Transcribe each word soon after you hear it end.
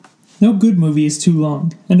No good movie is too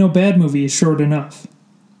long, and no bad movie is short enough.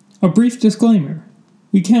 A brief disclaimer.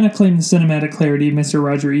 We cannot claim the cinematic clarity of Mr.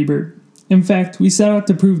 Roger Ebert. In fact, we set out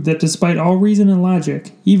to prove that despite all reason and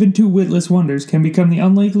logic, even two witless wonders can become the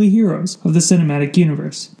unlikely heroes of the cinematic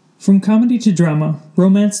universe. From comedy to drama,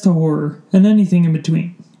 romance to horror, and anything in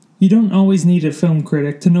between. You don't always need a film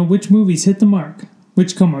critic to know which movies hit the mark,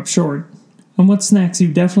 which come up short, and what snacks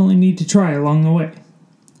you definitely need to try along the way.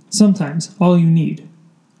 Sometimes, all you need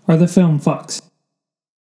are the film fucks.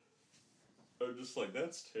 I'm just like,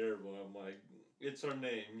 that's terrible. I'm like, it's our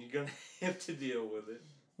name. You're gonna have to deal with it.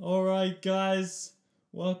 Alright, guys.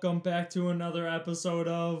 Welcome back to another episode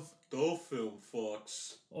of The Film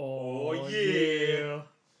Fuks. Oh yeah.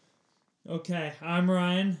 Okay, I'm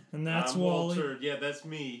Ryan, and that's Wally. Walter. Yeah, that's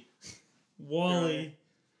me. Wally.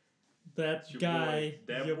 That It's your guy. boy.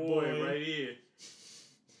 That your boy right here.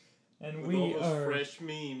 And with we all those are fresh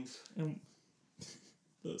memes. And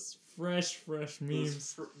those fresh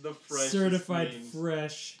memes. The fresh Certified memes.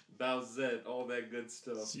 fresh. Bowsette, all that good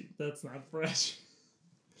stuff. Gee, that's not fresh.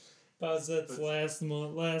 Bowsette's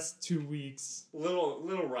last 2 weeks.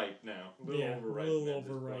 Little ripe now. Overripe. A little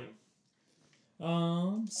overripe.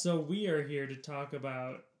 So we are here to talk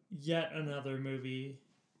about yet another movie.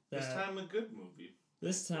 This time a good movie.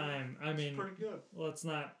 This time, I mean, pretty good. Let's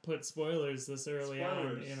not put spoilers this early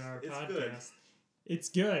on in our podcast. Good. It's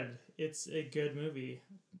good. It's a good movie,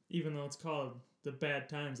 even though it's called The Bad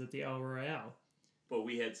Times at the El Royale. But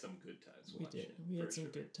we had some good times. We did. We had some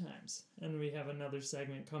good times. And we have another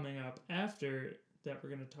segment coming up after that we're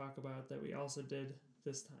going to talk about that we also did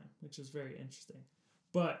this time, which is very interesting.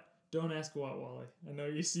 But don't ask what, Wally. I know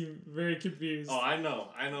you seem very confused. Oh, I know.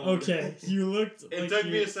 Okay, you looked It took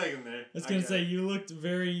me a second there. I was going to say, you looked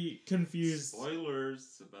very confused.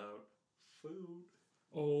 Spoilers about food.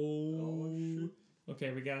 Oh shit.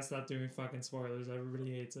 Okay, we gotta stop doing fucking spoilers.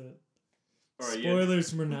 Everybody hates it. Right,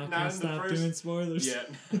 spoilers, we're not gonna stop doing spoilers. Yeah,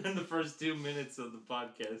 in the first 2 minutes of the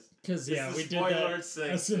podcast. Because, yeah, we did that.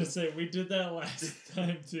 I was gonna say, we did that last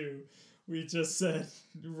time, too. We just said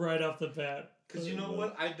right off the bat. Because you know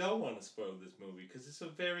what? I don't want to spoil this movie, because it's a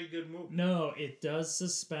very good movie. No, it does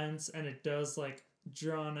suspense, and it does, like,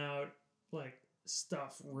 drawn out, like,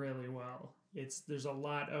 stuff really well. There's a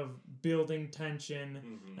lot of building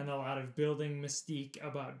tension and a lot of building mystique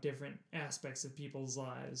about different aspects of people's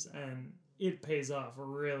lives, and it pays off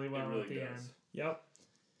really well at the end. Yep.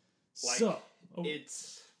 Like, so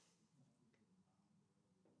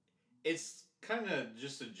it's kind of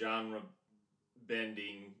just a genre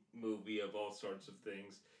bending movie of all sorts of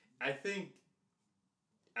things. I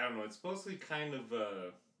don't know, it's mostly kind of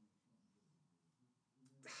a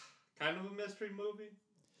mystery movie.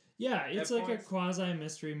 Yeah, it's like a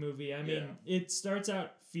quasi-mystery movie. I mean, it starts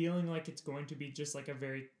out feeling like it's going to be just like a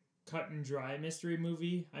very cut and dry mystery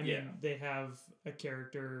movie. I mean, they have a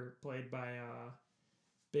character played by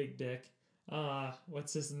Big Dick.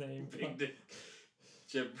 What's his name? Big Dick.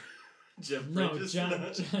 Jeff no,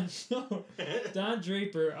 Don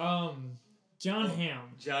Draper. John Hamm.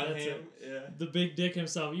 John Hamm, yeah. The Big Dick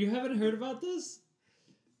himself. You haven't heard about this?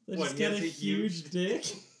 They just got a huge dick.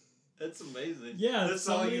 That's amazing. Yeah, that's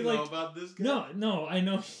all you know about this guy. No, I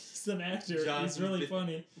know he's an actor. He's really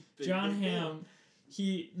funny. John Hamm.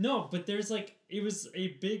 But there's it was a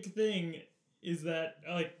big thing. Is that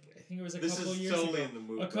I think it was a couple years ago. In the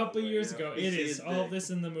movie, a couple years ago, it is all this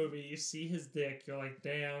in the movie. You see his dick, you're like,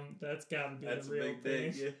 damn, that's gotta be the real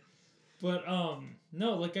thing. Yeah. But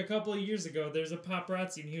no, a couple of years ago, there's a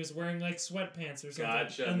paparazzi and he was wearing sweatpants or something,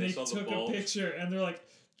 gotcha, and they took a picture and they're like,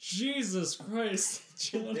 Jesus Christ,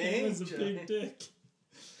 John has a big dick.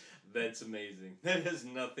 That's amazing. That has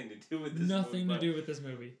nothing to do with this movie. Nothing to do with this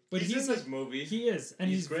movie. But he's in this movie. He is, and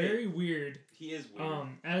he's very weird. He is weird.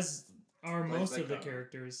 As are most of the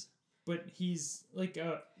characters. But he's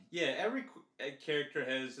yeah, every character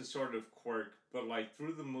has a sort of quirk, but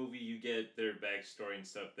through the movie you get their backstory and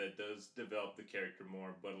stuff that does develop the character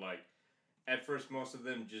more. But at first most of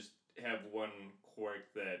them just have one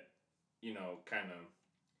quirk that, kind of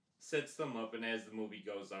sets them up, and as the movie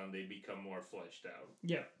goes on, they become more fleshed out.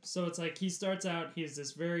 Yeah, so it's he starts out, he's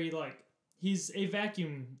this very, he's a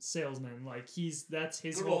vacuum salesman. That's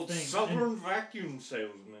his good whole thing. Southern vacuum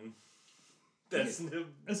salesman. That's the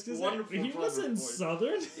wonderful. He wasn't voice.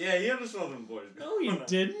 Southern? Yeah, he had a Southern voice. No, he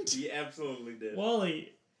didn't. He absolutely did.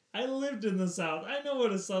 Wally, I lived in the South. I know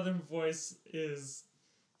what a Southern voice is.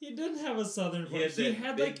 He didn't have a Southern voice. He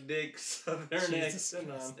had big dick Southern accent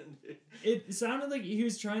on it. It sounded like he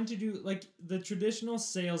was trying to do the traditional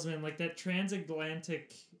salesman, that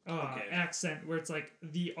transatlantic accent where it's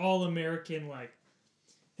the all American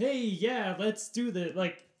hey, yeah, let's do that.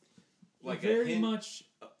 like very a hint much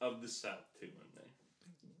of the South too in there.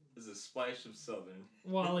 There's a splash of Southern.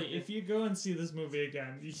 Wally, if you go and see this movie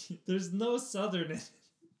again, there's no Southern in it.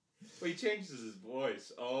 Well, he changes his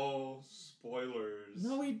voice. Oh, spoilers.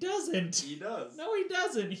 No, he doesn't. He does. No, he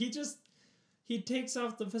doesn't. He takes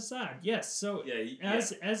off the facade. Yes. So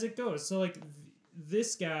as it goes, so like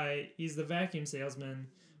this guy, he's the vacuum salesman,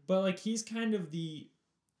 but like he's kind of the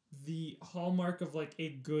hallmark of like a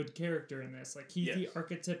good character in this. Like he's the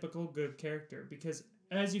archetypical good character because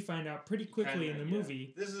as you find out pretty quickly in the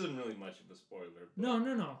movie, this isn't really much of a spoiler.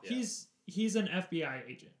 No. Yeah. He's an FBI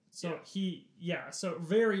agent. So so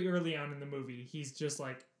very early on in the movie, he's just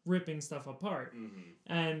like ripping stuff apart. Mm-hmm.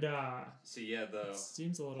 And so the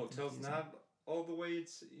seems a little hotel's confusing. not all the way.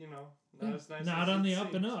 It's not as nice. Not as on it the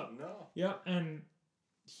up and seems. up. No. Yep, and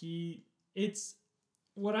it's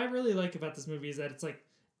what I really like about this movie is that it's like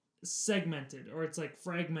segmented or it's like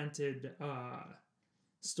fragmented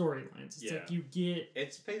storylines. It's like you get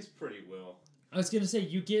it's paced pretty well. I was gonna say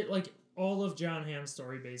you get like all of John Hamm's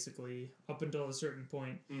story basically up until a certain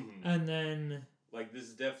point, and then like this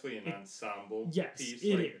is definitely an ensemble piece. Yes,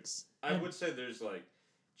 it is. I would say there's like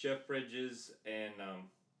Jeff Bridges and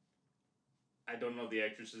I don't know the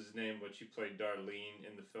actress's name, but she played Darlene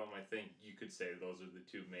in the film. I think you could say those are the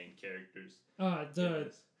two main characters.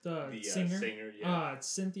 The singer,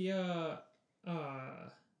 Cynthia,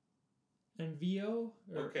 and Vio.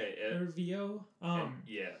 Vio.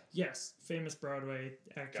 Yes, famous Broadway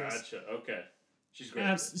actress. Gotcha. Okay. She's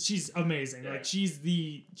great. She's amazing. Yeah. Like she's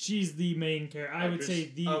the main character. I would say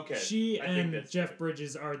she and Jeff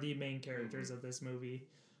Bridges are the main characters of this movie.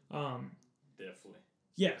 Definitely.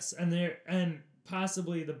 Yes, and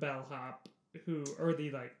possibly the bellhop ticket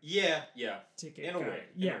in a guy. way.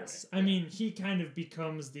 Yes, I mean he kind of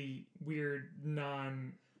becomes the weird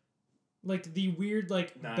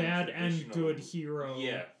bad and good hero.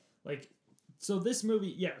 Yeah. Like, so this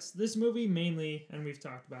movie mainly, and we've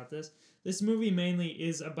talked about this. This movie mainly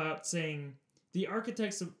is about saying the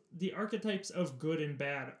archetypes of good and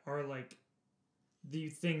bad are like the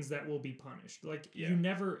things that will be punished. Like you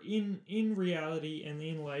never in reality and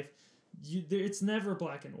in life, it's never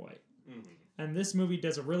black and white. Mm-hmm. And this movie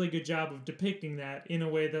does a really good job of depicting that in a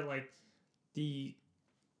way that like the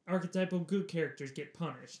archetypal good characters get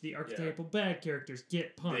punished. The archetypal bad characters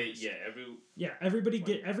get punished. Everybody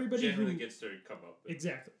generally gets their comeuppance.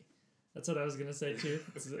 Exactly. That's what I was gonna say too.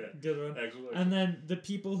 It's a good one. Excellent. And then the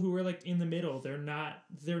people who are like in the middle, they're not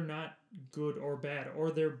good or bad,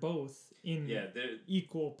 or they're both in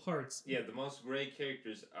equal parts. Yeah, the most great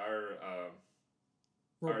characters are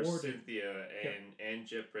Cynthia and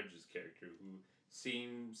Jeff Bridges' character, who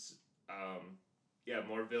seems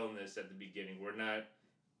more villainous at the beginning.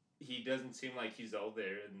 He doesn't seem like he's all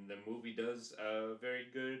there, and the movie does a very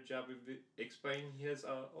good job of explaining his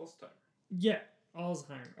Alzheimer's. Yeah,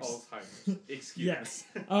 Alzheimer's. Excuse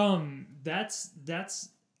me. That's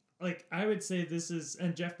like I would say this is,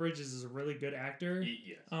 and Jeff Bridges is a really good actor.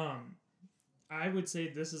 Yes. I would say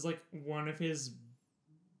this is like one of his.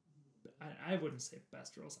 I wouldn't say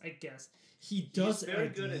best roles. I guess he's very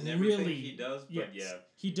good in everything he does. But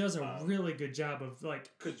he does a really good job of like.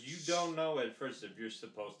 Because you don't know at first if you're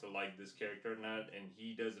supposed to like this character or not, and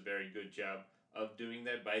he does a very good job of doing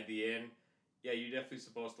that. By the end, you're definitely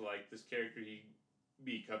supposed to like this character. He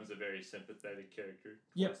becomes a very sympathetic character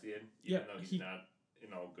towards the end, even though he's not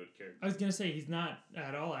an all good character. I was gonna say he's not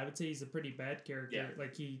at all. I would say he's a pretty bad character. Yeah.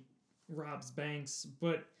 Like he robs banks,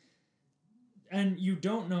 and you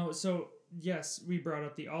don't know. So yes, we brought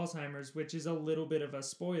up the Alzheimer's, which is a little bit of a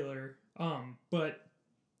spoiler. But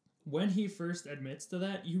when he first admits to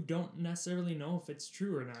that, you don't necessarily know if it's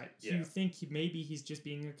true or not. Yeah. You think maybe he's just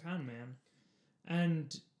being a con man,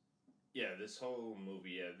 and this whole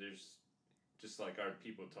movie, there's just like, are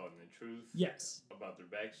people telling the truth? Yes. About their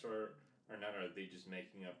backstory or not? Are they just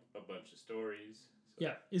making up a bunch of stories? So.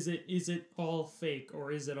 Yeah. Is it all fake,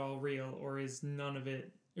 or is it all real, or is none of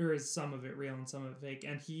it? Or is some of it real and some of it fake?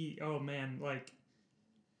 And like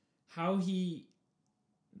how he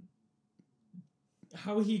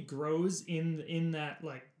grows in that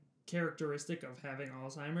like characteristic of having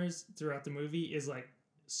Alzheimer's throughout the movie is like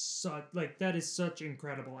that is such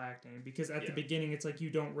incredible acting, because at the beginning it's like you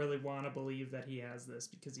don't really want to believe that he has this,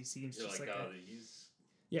 because he seems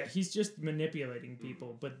he's just manipulating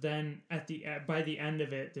people. But then by the end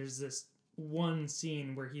of it, there's this one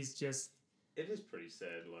scene where he's just. It is pretty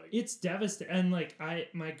sad. Like it's devastating, and like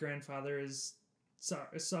my grandfather is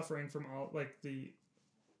suffering from all like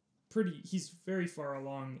he's very far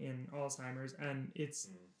along in Alzheimer's, and it's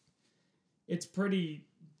pretty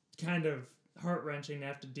kind of heart-wrenching to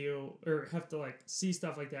have to deal or have to like see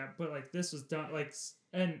stuff like that, but like this was done like,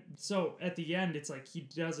 and so at the end it's like he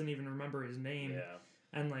doesn't even remember his name. Yeah.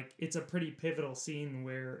 And like it's a pretty pivotal scene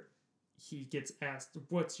where he gets asked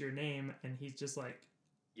what's your name, and he's just like,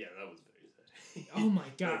 yeah, that was very sad. oh my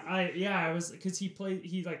god. I was, because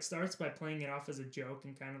he like starts by playing it off as a joke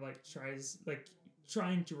and kind of like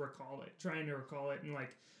trying to recall it and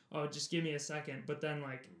like, oh, just give me a second. But then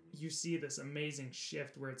like you see this amazing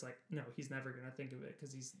shift where it's like, no, he's never gonna think of it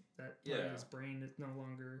because he's that part of his brain is no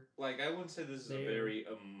longer like, I wouldn't say this is there. a very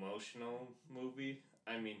emotional movie.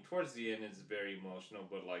 I mean, towards the end it's very emotional,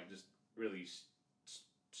 but like just really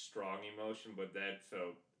strong emotion. But that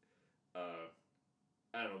felt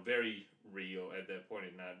I don't know, very real at that point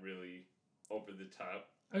and not really over the top.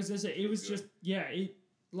 I was gonna say it was just, yeah,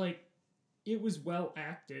 it was well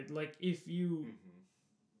acted. Like if you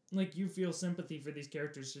like you feel sympathy for these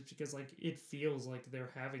characters just because like it feels like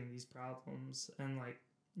they're having these problems, and like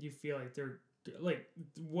you feel like they're like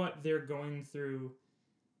what they're going through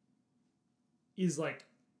is like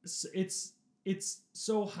it's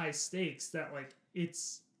so high stakes that like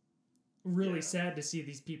it's really sad to see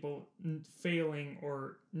these people failing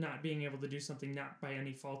or not being able to do something, not by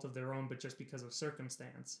any fault of their own but just because of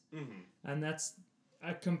circumstance. And that's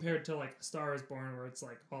compared to like A Star Is Born, where it's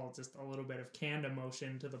like all just a little bit of canned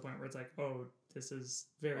emotion to the point where it's like, oh, this is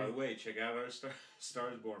very... By the way, check out our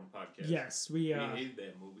Star Is Born podcast. Yes, we hate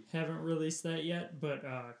that movie. Haven't released that yet, but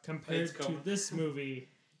compared to this movie,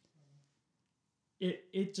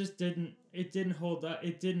 it just didn't hold up.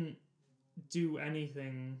 It didn't do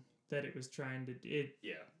anything that it was trying to do. It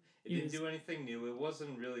didn't do anything new. It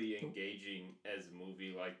wasn't really engaging as a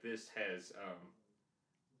movie. Like, this has,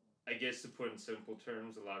 I guess to put in simple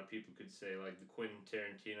terms, a lot of people could say like the Quentin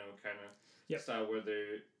Tarantino kind of style, where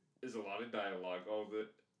there is a lot of dialogue,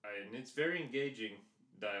 and it's very engaging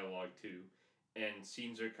dialogue too, and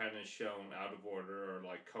scenes are kind of shown out of order or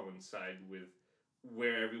like coincide with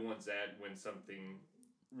where everyone's at when something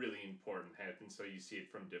really important happens, so you see it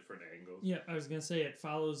from different angles. Yeah, I was gonna say it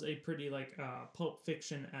follows a pretty like Pulp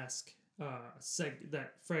Fiction-esque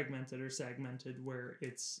that fragmented or segmented, where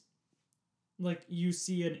it's like you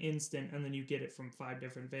see an instant and then you get it from 5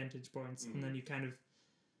 different vantage points, and then you kind of,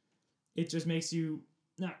 it just makes you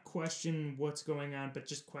not question what's going on, but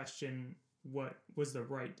just question what was the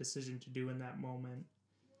right decision to do in that moment.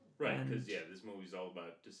 Right, because this movie's all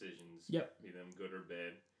about decisions. Yep. Be them good or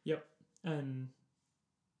bad. Yep, and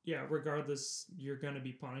yeah, regardless, you're going to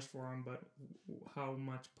be punished for them, but how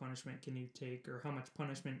much punishment can you take, or how much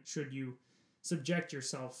punishment should you subject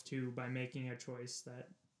yourself to by making a choice that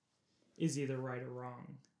is either right or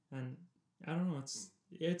wrong? And I don't know,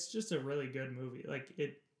 it's just a really good movie. Like,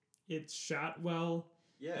 it's shot well,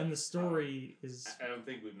 and the story is... I don't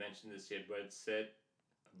think we mentioned this yet, but it's set,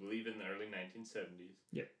 I believe, in the early 1970s.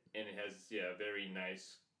 Yep. And it has, a very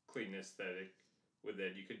nice, clean aesthetic. With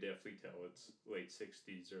that, you could definitely tell it's late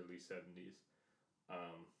 60s, early 70s.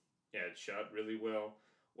 It's shot really well.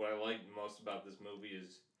 What I like most about this movie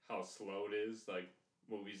is how slow it is. Like,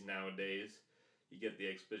 movies nowadays, you get the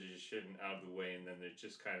exposition out of the way, and then there's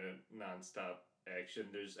just kind of non-stop action.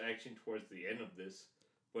 There's action towards the end of this,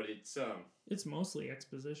 but it's mostly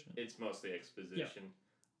exposition. It's mostly exposition.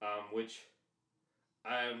 Which,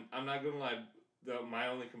 I'm not gonna lie, my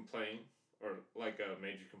only complaint, or like a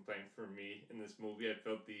major complaint for me in this movie, I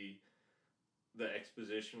felt the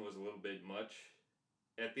exposition was a little bit much.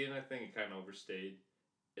 At the end, I think it kind of overstayed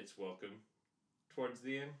its welcome towards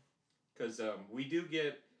the end. Because we do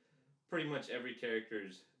get pretty much every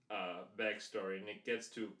character's backstory, and it gets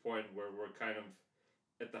to a point where we're kind of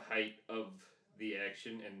at the height of the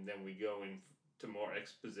action, and then we go into more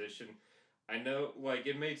exposition. I know, like,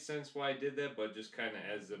 it made sense why I did that, but just kind of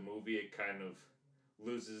as a movie, it kind of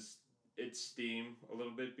loses its steam a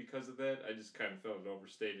little bit because of that. I just kind of felt it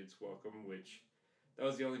overstayed its welcome, which that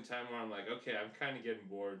was the only time where I'm like, okay, I'm kind of getting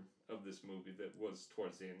bored of this movie. That was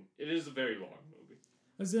towards the end. It is a very long movie.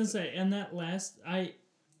 I was gonna say, and that last, I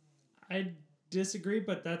disagree,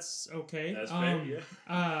 but that's okay. That's fair,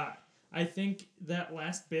 yeah. I think that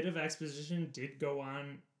last bit of exposition did go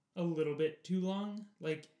on a little bit too long.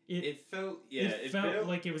 Like it felt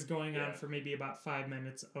like it was going on for maybe about 5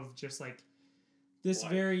 minutes of just like this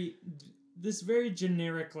very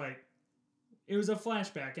generic, like, it was a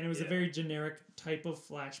flashback, and it was a very generic type of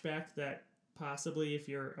flashback that possibly, if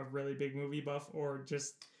you're a really big movie buff or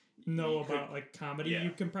just know about like comedy,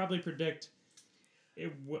 you can probably predict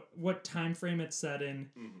what time frame it's set in.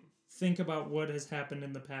 Think about what has happened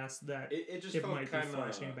in the past that it just might be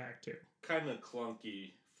flashing back to. Kind of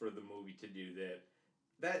clunky for the movie to do that.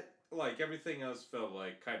 That like everything else felt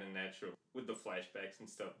like kind of natural with the flashbacks and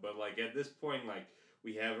stuff. But like at this point, like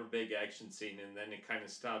we have a big action scene, and then it kind of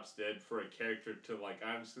stops dead for a character to like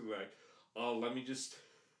honestly like, oh, let me just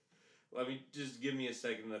give me a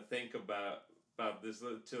second to think about this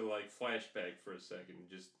to like flashback for a second.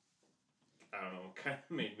 Just I don't know, kind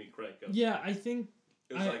of made me crack up. Yeah, I think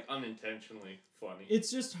it was like unintentionally funny.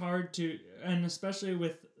 It's just hard to, and especially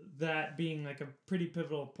with that being like a pretty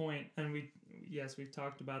pivotal point, and we've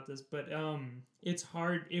talked about this, but it's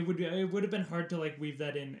hard. It would have been hard to like weave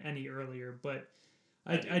that in any earlier, but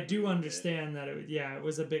I do understand that it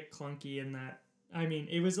was a bit clunky in that. I mean,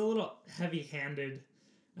 it was a little heavy-handed.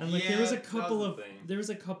 And like there was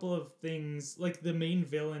a couple of things like the main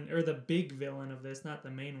villain or the big villain of this, not the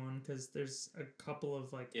main one, because there's a couple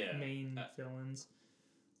of like main villains,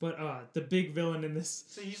 but the big villain in this.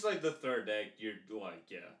 So he's like the third act. You're like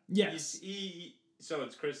yes. So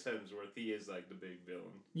it's Chris Hemsworth. He is like the big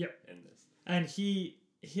villain. Yep. In this, and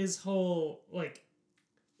his whole like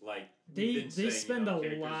they spend a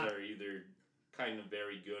lot. Are either kind of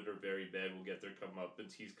very good or very bad will get their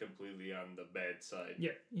comeuppance. He's completely on the bad side.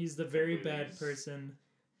 Yeah, he's the very bad person.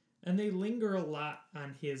 And they linger a lot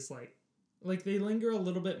on his, like they linger a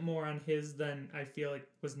little bit more on his than I feel like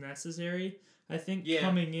was necessary. I think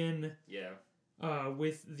coming in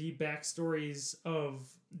with the backstories of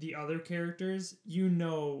the other characters, you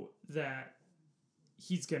know that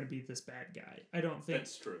he's going to be this bad guy. I don't think...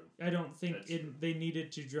 That's true. I don't think they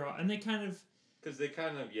needed to draw... And they kind of... Because they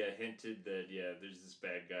kind of, hinted that, there's this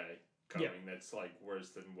bad guy coming that's, like, worse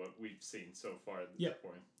than what we've seen so far at this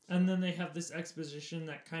point. So. And then they have this exposition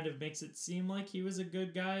that kind of makes it seem like he was a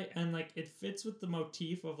good guy, and, like, it fits with the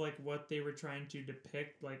motif of, like, what they were trying to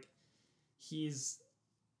depict. Like, he's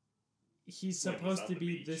supposed to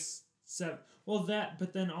be this...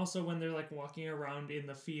 but then also when they're, like, walking around in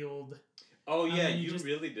the field... Oh, yeah, you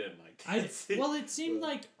really didn't like that. Well, it seemed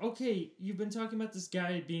like, okay, you've been talking about this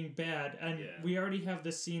guy being bad, and we already have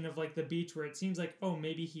this scene of, like, the beach where it seems like, oh,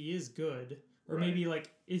 maybe he is good. Or maybe, like,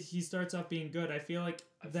 if he starts off being good. I feel like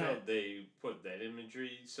I felt they put that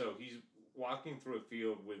imagery, so he's walking through a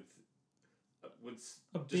field with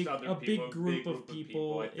a big group of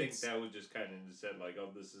people. I think that was just kind of said, like, oh,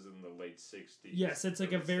 this is in the late 60s. Yes, it's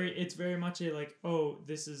like it's very much a, like, oh,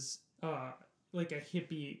 this is, like a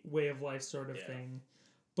hippie way of life sort of thing.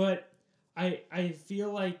 But I feel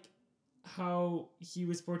like how he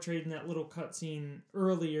was portrayed in that little cutscene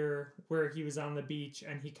earlier where he was on the beach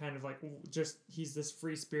and he kind of like he's this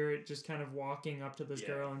free spirit just kind of walking up to this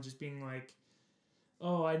girl and just being like,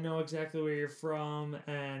 oh, I know exactly where you're from,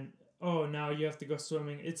 and oh, now you have to go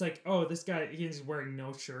swimming. It's like, oh, this guy, he's wearing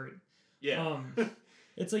no shirt. Yeah.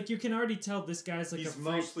 It's like you can already tell this guy's like he's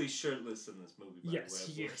mostly shirtless in this movie. Yes,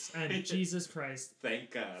 he is, and Jesus Christ,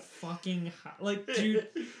 thank God, fucking hot. Like, dude,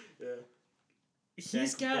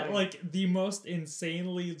 he's got like the most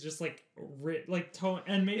insanely just like tone,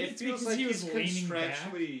 and maybe it's because like he was leaning back.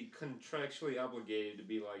 Contractually obligated to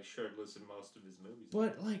be like shirtless in most of his movies.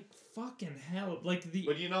 But like fucking hell, like the.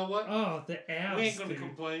 But you know what? Oh, the abs. We ain't gonna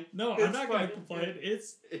complain. No, I'm not gonna complain.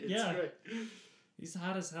 It's great. He's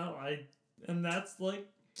hot as hell. And that's like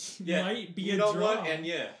might be a draw. You know what? And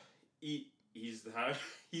he's the hot.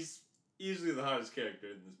 He's easily the hottest character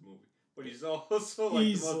in this movie, but he's also like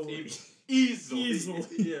easily,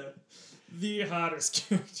 the hottest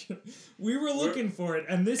character. We were looking for it,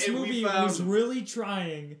 and this movie was really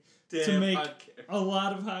trying to make a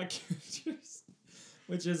lot of hot characters,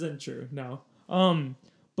 which isn't true. No.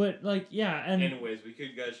 But like and anyways, we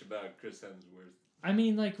could gush about Chris Hemsworth. I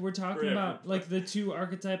mean, like, we're talking about, like, the two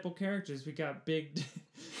archetypal characters. We got Big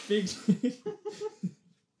Dick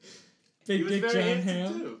John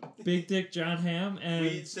Hamm. Big Dick John Hamm. And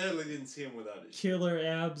we sadly didn't see him without it. Killer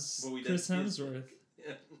abs Chris Hemsworth.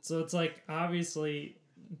 Yeah. So it's like, obviously,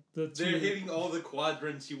 the two... They're hitting all the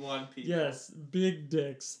quadrants you want, people. Yes, big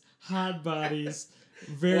dicks, hot bodies,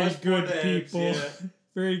 very good people. Yeah.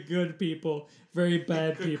 Very good people, very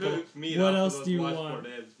bad people. What else do you want?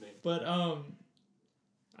 But,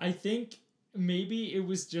 I think maybe it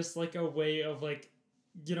was just like a way of like,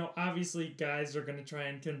 obviously guys are going to try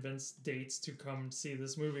and convince dates to come see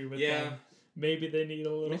this movie with them. Maybe they need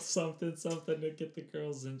a little something to get the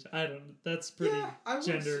girls in. I don't know. That's pretty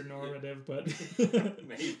gender normative, but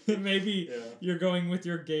maybe you're going with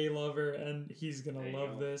your gay lover and he's going to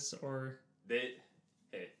love this or...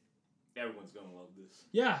 Everyone's going to love this.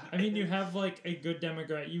 Yeah, I mean, you have like a good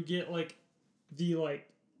demographic. You get like the like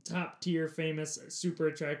top tier famous super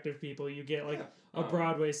attractive people. You get like a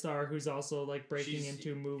Broadway star who's also like breaking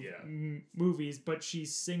into movies, but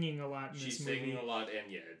she's singing a lot in this movie. She's singing a lot,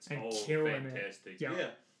 and it's and all killing fantastic. It. Yeah.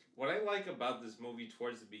 what I like about this movie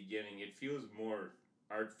towards the beginning, it feels more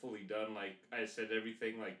artfully done. Like I said,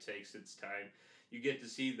 everything like takes its time. You get to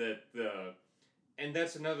see that and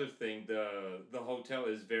that's another thing. The hotel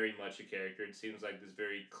is very much a character. It seems like this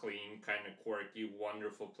very clean, kind of quirky,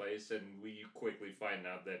 wonderful place, and we quickly find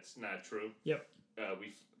out that's not true. Yep.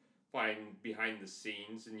 We find behind the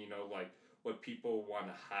scenes, and like what people want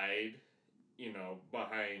to hide,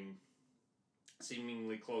 behind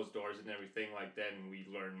seemingly closed doors and everything like that, and we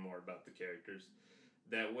learn more about the characters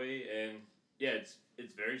that way. And yeah,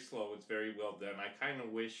 it's very slow. It's very well done. I kind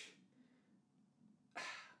of wish.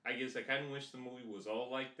 I guess I kind of wish the movie was all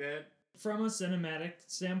like that. From a cinematic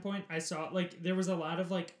standpoint, I saw like there was a lot of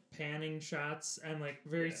like panning shots and like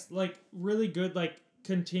very like really good like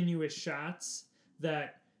continuous shots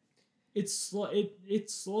that it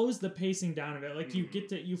slows the pacing down of it. Like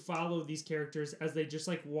you follow these characters as they just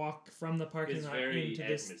like walk from the parking lot into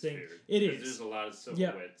this thing. It is. There's a lot of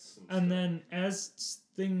silhouettes. Yep. And then as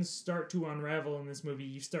things start to unravel in this movie,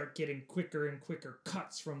 you start getting quicker and quicker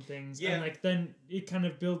cuts from things. Yeah. And like then it kind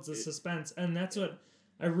of builds the suspense. And that's what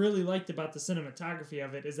I really liked about the cinematography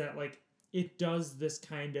of it, is that like it does this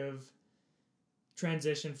kind of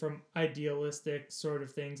transition from idealistic sort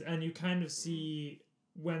of things, and you kind of see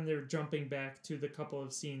when they're jumping back to the couple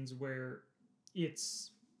of scenes where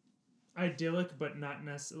it's idyllic but not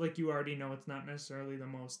necessarily, like you already know it's not necessarily the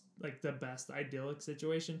most like the best idyllic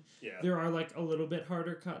situation. There are like a little bit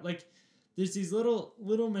harder cut, like there's these little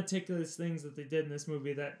meticulous things that they did in this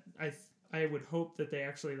movie that I would hope that they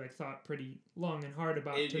actually like thought pretty long and hard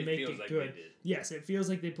about to make it good. Yes, it feels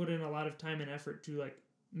like they put in a lot of time and effort to like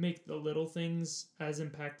make the little things as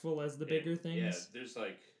impactful as the bigger things. Yeah, there's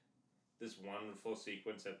like this wonderful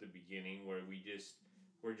sequence at the beginning where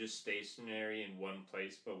we're just stationary in one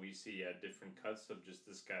place, but we see different cuts of just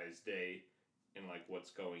this guy's day and like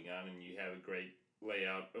what's going on, and you have a great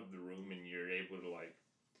layout of the room, and you're able to like,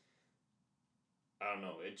 I don't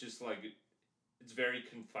know, it just like it's very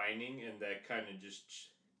confining, and that kind of just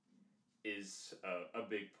is a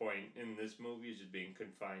big point in this movie, is just being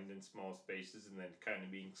confined in small spaces and then kind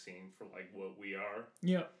of being seen for like what we are.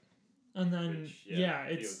 Yep. And then Which,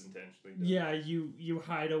 it's intentionally done. you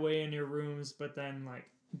hide away in your rooms, but then like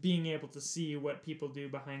being able to see what people do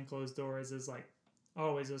behind closed doors is like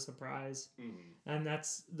always a surprise. And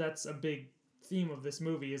that's a big theme of this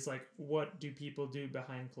movie, is like, what do people do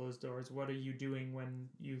behind closed doors? What are you doing when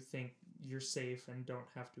you think you're safe and don't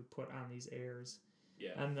have to put on these airs?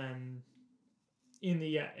 Yeah. And then in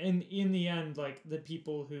the end, like the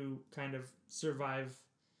people who kind of survive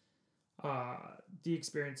the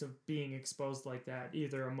experience of being exposed like that,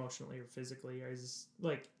 either emotionally or physically, is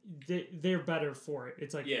like they're better for it.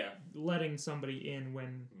 It's like letting somebody in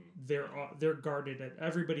when they're guarded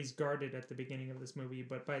everybody's guarded at the beginning of this movie,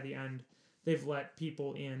 but by the end they've let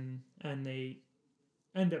people in and they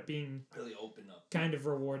end up being really open up, kind of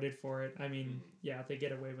rewarded for it. I mean, they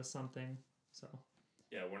get away with something. So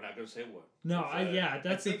yeah, we're not gonna say what. No,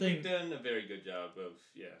 that's the thing. We've done a very good job of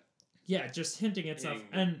just hinting at stuff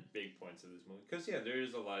and big points of this movie, because there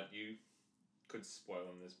is a lot you could spoil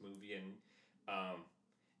in this movie, and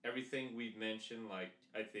everything we've mentioned, like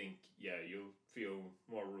I think you'll feel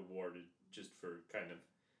more rewarded just for kind of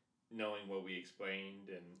knowing what we explained,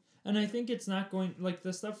 and I think it's not going like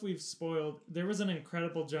the stuff we've spoiled. There was an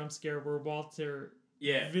incredible jump scare where Walter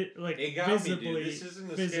it got visibly me, dude. This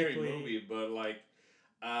isn't a scary movie, but like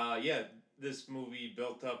this movie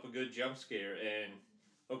built up a good jump scare. And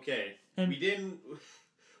okay, we didn't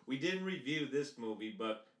review this movie,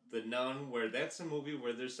 but The Nun, where that's a movie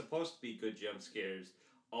where there's supposed to be good jump scares.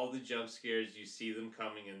 All the jump scares, you see them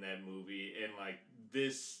coming in that movie, and like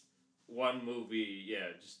this one movie,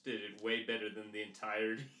 just did it way better than the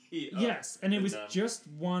entirety. Yes, and it was just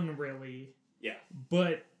one, really. Yeah.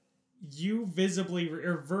 But you visibly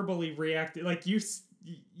or verbally reacted, like you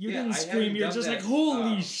didn't scream. You're just like,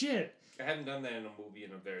 holy shit. I haven't done that in a movie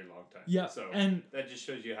in a very long time. Yeah, so and that just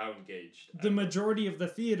shows you how engaged the majority of the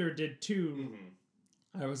theater did too.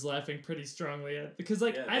 Mm-hmm. I was laughing pretty strongly at because,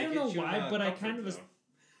 like, I don't know why, but I kind of was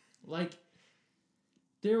like,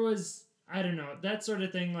 there was, I don't know, that sort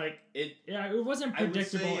of thing. Like, it wasn't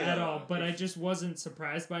predictable at all, but I just wasn't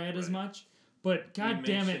surprised by it as much. But god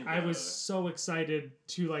damn it, I was so excited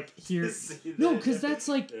to like hear. No, because that's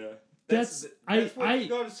like. Yeah. That's what you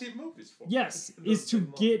go to see movies for. Yes, is to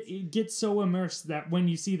get so immersed that when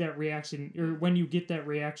you see that reaction, or when you get that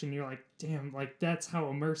reaction, you're like, damn, like that's how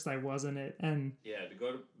immersed I was in it. And to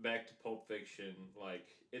go back to Pulp Fiction, like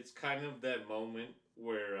it's kind of that moment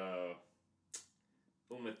where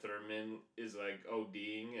Uma Thurman is like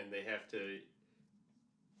ODing, and they have to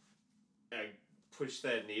push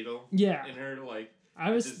that needle in her, like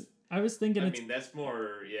I was thinking I mean, that's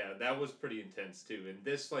more, yeah, that was pretty intense too. And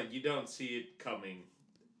this, like, you don't see it coming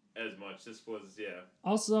as much. This was, yeah.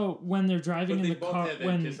 Also, when they're driving But in they the both car, have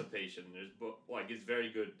anticipation. There's, like, it's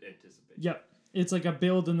very good anticipation. Yep, it's like a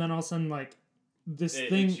build, and then all of a sudden, like, this It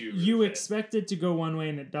thing hits you you really expect it to go one way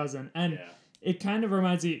and it doesn't, and Yeah. it kind of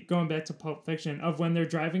reminds me, going back to Pulp Fiction, of when they're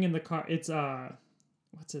driving in the car. It's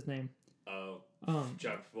what's his name? John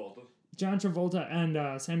Travolta. John Travolta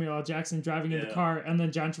and Samuel L. Jackson driving in the car, and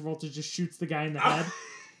then John Travolta just shoots the guy in the head.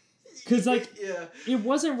 Because, like, it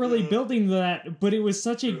wasn't really building that, but it was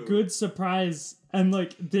such a good surprise, and,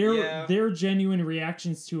 like, their genuine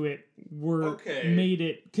reactions to it were made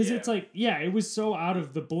it, because it's like, it was so out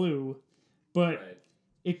of the blue, but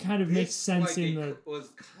it kind of makes sense in the... It was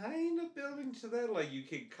kind of building to that, like, you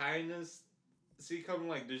could kind of see coming,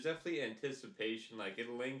 like, there's definitely anticipation, like, it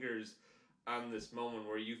lingers on this moment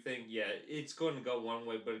where you think, it's going to go one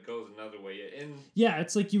way, but it goes another way. And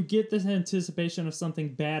it's like you get this anticipation of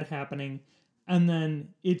something bad happening, and then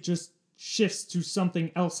it just shifts to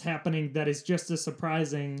something else happening that is just as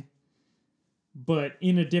surprising, but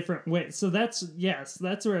in a different way. So that's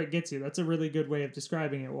where it gets you. That's a really good way of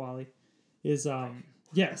describing it, Wally. Is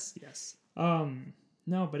yes.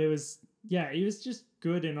 No, but it was just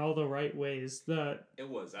good in all the right ways. It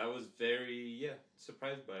was. I was very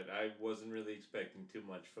surprised by it. I wasn't really expecting too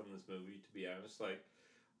much from this movie, to be honest. Like,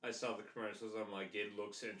 I saw the commercials, I'm like, it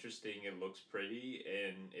looks interesting, it looks pretty,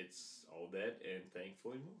 and it's all that, and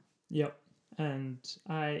thankfully more. Yep. And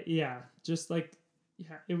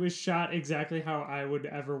it was shot exactly how I would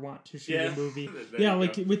ever want to shoot a movie.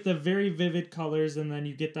 Like with the very vivid colors, and then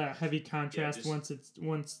you get that heavy contrast once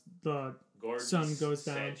the gorgeous, sun goes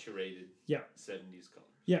down. Saturated 70s colors.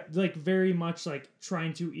 Yeah, like very much like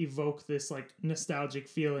trying to evoke this like nostalgic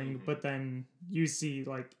feeling, but then you see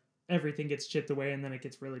like everything gets chipped away, and then it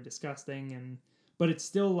gets really disgusting, but it's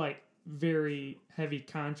still like very heavy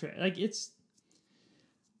contrast. Like it's,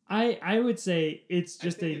 I would say it's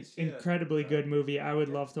just an incredibly good movie. I would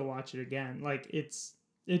love to watch it again. Like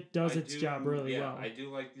it does its job really well. I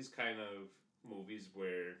do like these kind of movies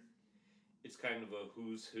where it's kind of a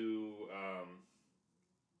who's who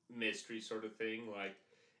mystery sort of thing. Like,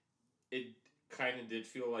 it kind of did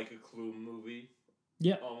feel like a Clue movie.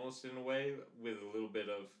 Yeah. Almost in a way, with a little bit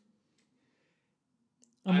of...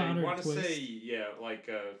 I want to say, like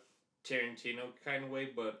a Tarantino kind of way,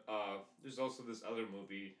 but there's also this other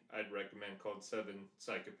movie I'd recommend called Seven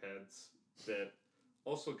Psychopaths that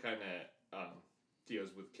also kind of deals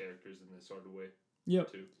with characters in this sort of way.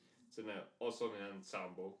 Yep. Too. It's also an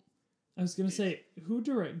ensemble. I was gonna say,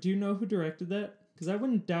 do you know who directed that? Because I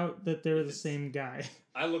wouldn't doubt that they're the same guy.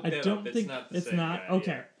 I looked that up. It's not the same guy.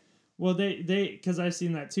 Okay. Yeah. Well, they because I've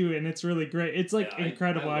seen that too, and it's really great. It's like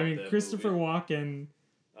incredible. I mean, Christopher Walken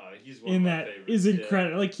he's one in of my that favorites, is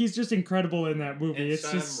incredible. Like, he's just incredible in that movie. And it's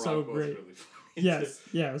Simon just so Rockwell's great. Really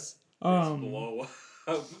Yes. Blow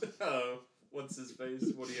up. What's his face?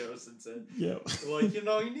 Woody Harrelson said. Yeah. Like, you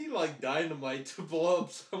need like dynamite to blow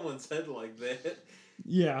up someone's head like that.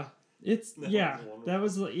 Yeah. That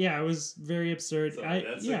was it was very absurd. So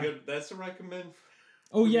that's a recommend.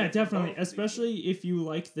 Oh yeah, definitely. Especially if you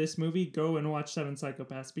like this movie, go and watch Seven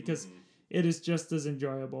Psychopaths, because it is just as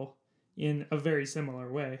enjoyable in a very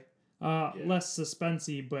similar way. Less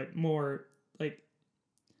suspensey, but more like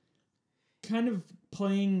kind of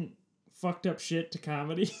playing fucked up shit to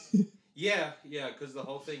comedy. yeah, because the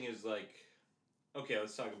whole thing is like, okay,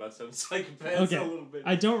 let's talk about Seven Psychopaths a little bit.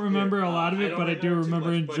 I don't remember a lot of it, but I do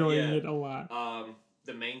remember enjoying it a lot.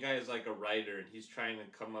 The main guy is like a writer, and he's trying to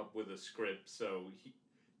come up with a script, so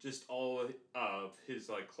just all of his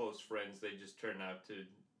like close friends, they just turn out to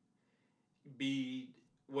be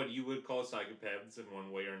what you would call psychopaths in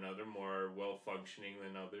one way or another, more well-functioning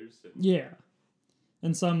than others.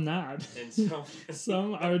 And some not. And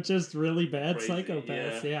some are just really bad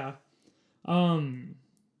psychopaths. Yeah.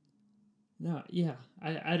 No, yeah.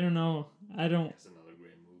 I don't know. That's another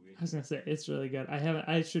great movie. I was gonna say it's really good.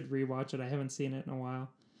 I should rewatch it. I haven't seen it in a while.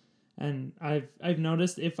 And I've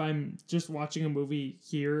noticed if I'm just watching a movie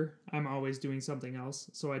here, I'm always doing something else.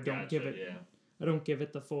 So I don't give it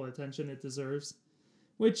the full attention it deserves.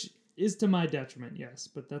 Which is to my detriment, yes.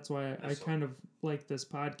 But that's why I kind of like this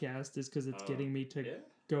podcast, is because it's getting me to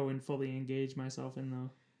go and fully engage myself in the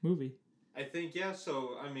movie. I think,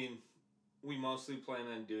 so, I mean, we mostly plan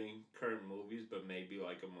on doing current movies, but maybe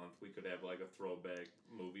like a month we could have like a throwback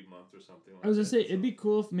movie month or something like that. I was going to say, it'd be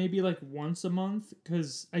cool if maybe like once a month,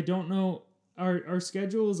 because I don't know, our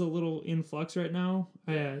schedule is a little in flux right now.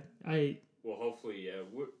 Well, hopefully,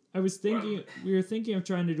 I was thinking, we were thinking of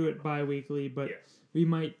trying to do it bi-weekly, but we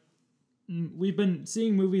might we've been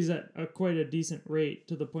seeing movies at quite a decent rate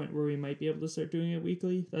to the point where we might be able to start doing it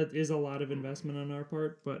weekly. That is a lot of investment on our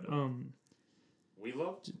part, but we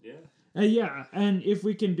love, yeah. Yeah, and if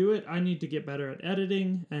we can do it, I need to get better at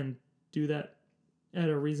editing and do that at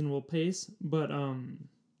a reasonable pace. But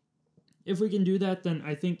if we can do that, then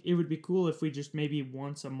I think it would be cool if we just maybe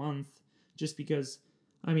once a month, just because,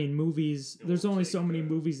 I mean, movies, there's only so many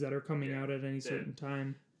movies that are coming out at any certain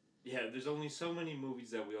time. Yeah, there's only so many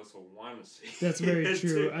movies that we also want to see. That's very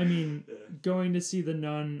true. I mean, going to see The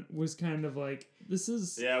Nun was kind of like, this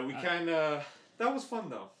is... Yeah, we kind of... That was fun,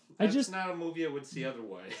 though. That's not a movie I would see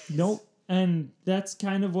otherwise. Nope. And that's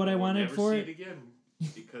kind of what I wanted for it. We'll never see it again.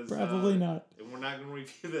 Because, probably not. And we're not going to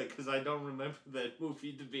review that because I don't remember that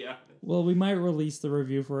movie, to be honest. Well, we might release the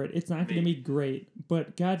review for it. It's not going to be great,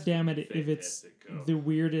 but god damn it, if it's the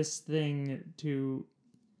weirdest thing to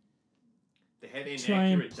they had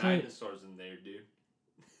inaccurate dinosaurs in there, dude.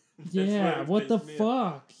 Yeah, what the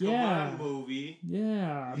fuck? Come on, movie.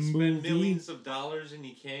 Yeah, you spend millions of dollars and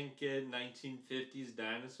you can't get 1950s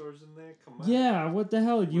dinosaurs in there? Come on. Yeah, what the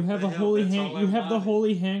hell? You have a holy hand. You have the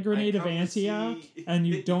holy hand grenade of Antioch, and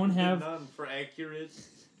you don't have none for accurate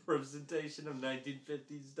representation of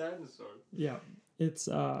 1950s dinosaurs. Yeah, it's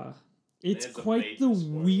quite the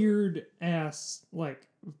weird ass, like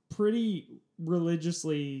pretty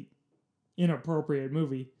religiously inappropriate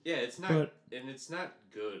movie. Yeah, it's not, and it's not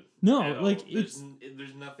good. No, like there's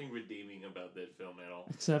nothing redeeming about that film at all,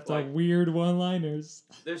 except like weird one-liners.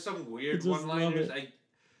 There's some weird one-liners.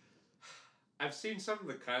 I've seen some of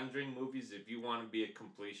the Conjuring movies. If you want to be a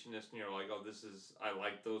completionist and you're like, oh, I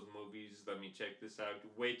like those movies. Let me check this out.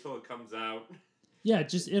 Wait till it comes out. Yeah,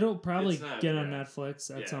 it'll probably get on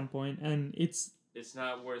Netflix at some point, and it's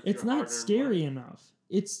not worth. It's not scary enough.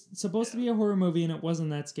 It's supposed to be a horror movie, and it wasn't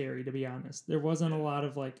that scary, to be honest. There wasn't a lot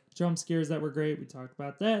of like jump scares that were great. We talked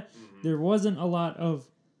about that. Mm-hmm. There wasn't a lot of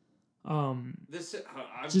I'm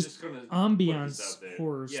just gonna ambiance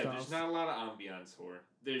horror stuff. Yeah, there's not a lot of ambiance horror.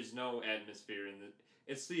 There's no atmosphere in it.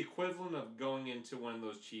 It's the equivalent of going into one of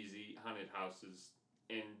those cheesy haunted houses,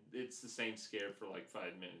 and it's the same scare for like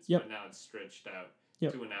 5 minutes. Yep. But now it's stretched out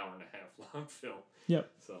to an hour and a half long film.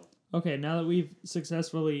 Yep. So okay, now that we've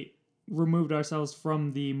successfully removed ourselves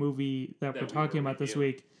from the movie that we're talking about this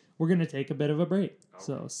week, we're going to take a bit of a break. Okay.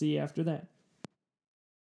 So see you after that.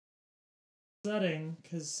 Setting,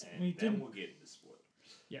 because we didn't... we'll get into spoilers.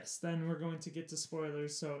 Yes, then we're going to get to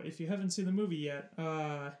spoilers. So if you haven't seen the movie yet,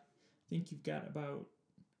 I think you've got about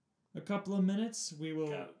a couple of minutes. We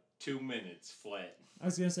will... 2 minutes flat. I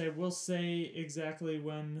was going to say, we'll say exactly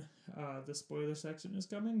when the spoiler section is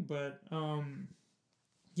coming, but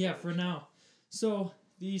yeah, for now. So...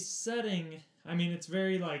 the setting, I mean, it's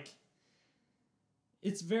very like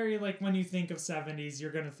when you think of 70s,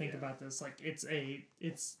 you're going to think about this. Like, it's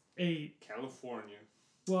a California.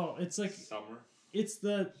 Well, it's like... summer. It's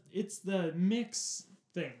the mix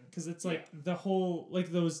thing, because it's like the whole,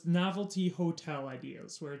 like those novelty hotel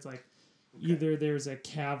ideas, where it's like, either there's a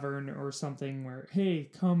cavern or something where,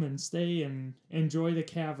 hey, come and stay and enjoy the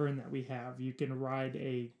cavern that we have. You can ride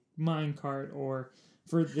a minecart, or...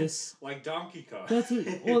 for this... like Donkey Kong. That's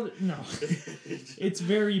it. Well, no. It's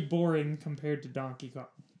very boring compared to Donkey Kong.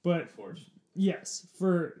 But yes,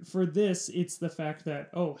 for this, it's the fact that,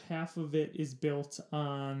 half of it is built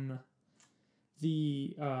on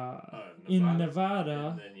the... Nevada. In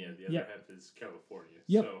Nevada. And then, the other half is California.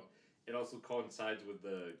 Yep. So it also coincides with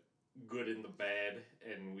the good and the bad,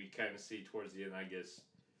 and we kind of see towards the end, I guess,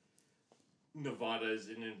 Nevada is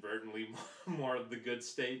inadvertently more of the good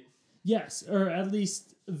state. Yes, or at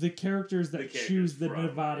least the characters that choose the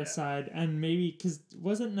Nevada side, and maybe, because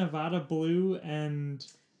wasn't Nevada blue and...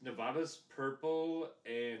 Nevada's purple,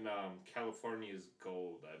 and California's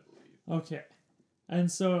gold, I believe. Okay.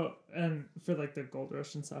 And so, and for like the gold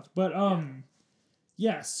rush and stuff. But,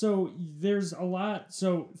 so there's a lot,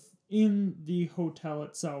 so in the hotel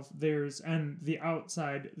itself, and the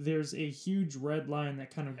outside, there's a huge red line that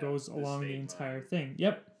kind of goes along the entire thing.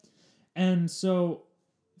 Yep. And so...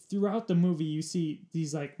 throughout the movie, you see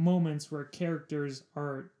these like moments where characters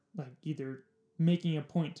are like either making a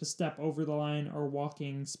point to step over the line or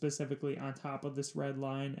walking specifically on top of this red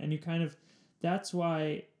line, and you kind of, that's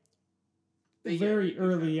why very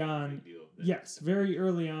early on,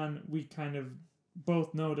 we kind of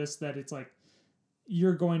both noticed that it's like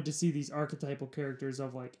you're going to see these archetypal characters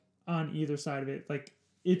of like on either side of it. Like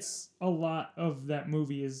it's a lot of that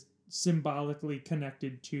movie is symbolically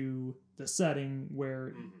connected to the setting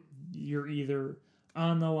where you're either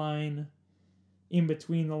on the line, in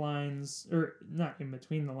between the lines, or not in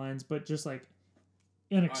between the lines, but just like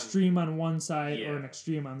an extreme on one side or an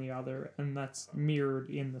extreme on the other, and that's mirrored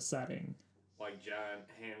in the setting. like John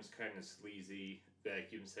Hamm's kind of sleazy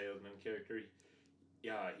vacuum salesman character.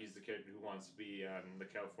 Yeah, he's the character who wants to be on the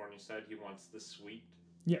California side. He wants the suite.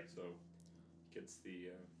 Yeah. So gets the.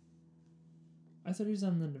 I thought he was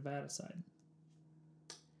on the Nevada side.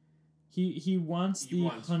 He wants the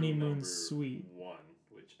honeymoon suite. 1,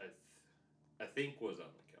 which I think was on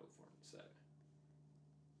the California side.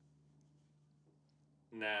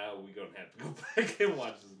 Now we're gonna have to go back and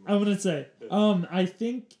watch this movie. I'm gonna say,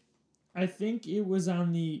 I think it was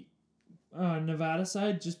on the Nevada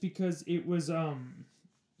side, just because it was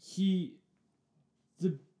he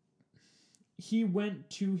went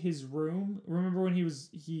to his room. Remember when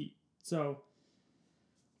so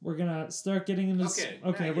we're gonna start getting into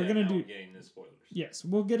we're gonna do getting into spoilers. Yes,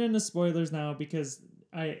 we'll get into spoilers now because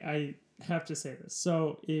I have to say this.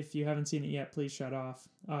 So if you haven't seen it yet, please shut off.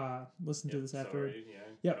 Listen to this afterward.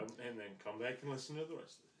 Yep. And then come back and listen to the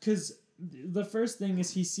rest of it. Because the first thing is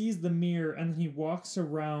he sees the mirror and he walks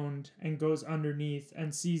around and goes underneath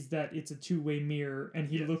and sees that it's a two-way mirror and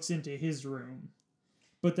he looks into his room.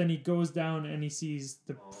 But then he goes down and he sees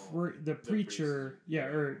the preacher,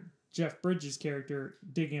 or Jeff Bridges' character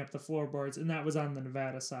digging up the floorboards, and that was on the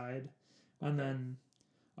Nevada side. And then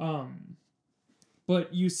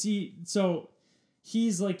but you see, so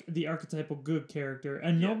he's like the archetypal good character,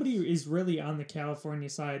 and nobody is really on the California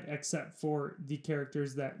side except for the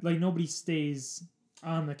characters that, like, nobody stays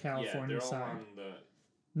on the California side. They're all on the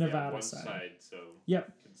Nevada side, so you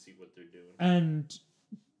can see what they're doing. And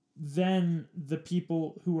then the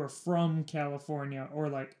people who are from California or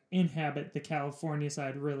like inhabit the California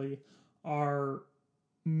side really are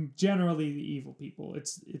generally the evil people.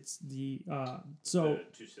 It's the the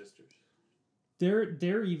two sisters.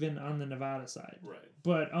 They're even on the Nevada side. Right.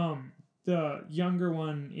 But the younger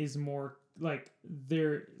one is more like,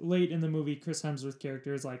 they're late in the movie. Chris Hemsworth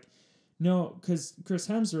character is like, no, because Chris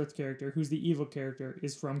Hemsworth character, who's the evil character,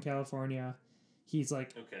 is from California. He's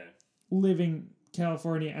like living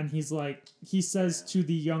California, and he's like, he says to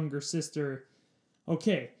the younger sister,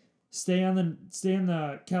 okay, stay on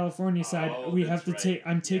the California side. We have to take.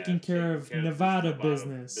 I'm taking care of Nevada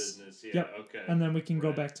business. Yep. Okay. And then we can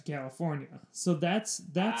go back to California. So that's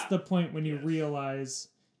the point when you realize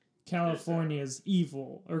California is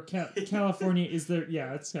evil, or California is there.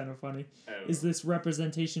 Yeah, it's kind of funny. Is this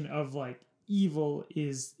representation of like evil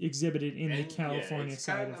is exhibited in the California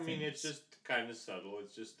side of things? I mean, it's just kind of subtle.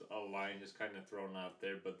 It's just a line just kind of thrown out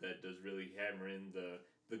there, but that does really hammer in the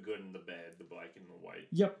good and the bad, the black and the white.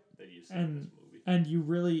 Yep. That you see in this movie. And you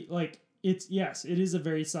really like it is a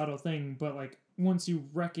very subtle thing, but like once you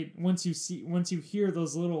hear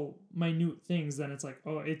those little minute things, then it's like,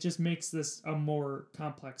 oh, it just makes this a more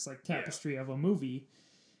complex like tapestry of a movie.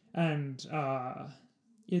 And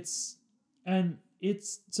it's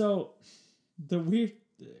so the weird,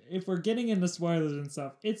 if we're getting into spoilers and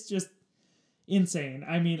stuff, it's just insane.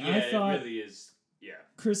 I mean, I thought it really is. Yeah.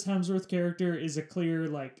 Chris Hemsworth character is a clear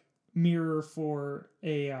like mirror for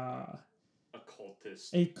a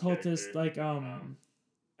cultist like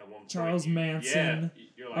Charles Manson. Yeah,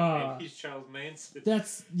 you're like, hey, he's Charles Manson.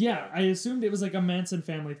 That's I assumed it was like a Manson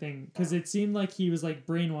family thing, because it seemed like he was like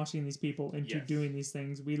brainwashing these people into doing these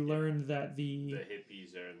things. We learned that the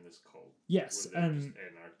hippies are in this cult. Yes, and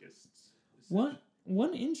anarchists. One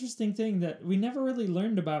interesting thing that we never really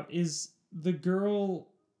learned about is the girl.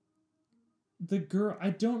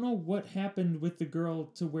 I don't know what happened with the girl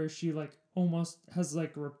to where she like almost has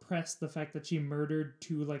like repressed the fact that she murdered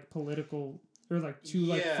two like political or like two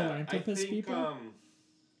like philanthropist people.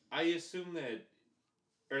 I assume that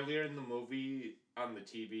earlier in the movie on the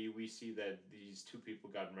TV we see that these two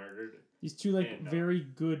people got murdered. These two like very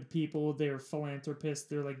good people. They're philanthropists.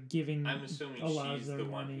 They're like giving. I'm assuming a lot she's of their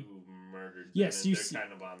the money. one who murdered them. Yes, and they're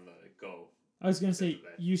kind of on the go. I was gonna say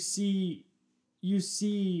you see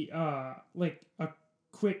like a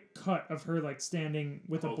quick cut of her like standing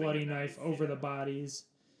with a bloody knife over the bodies,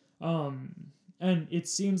 and it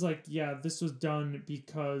seems like this was done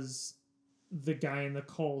because the guy in the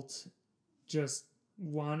cult just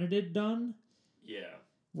wanted it done,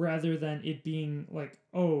 rather than it being like,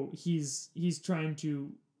 oh, he's trying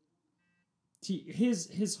to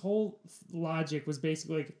his whole logic was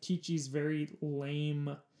basically like Chi-Chi's very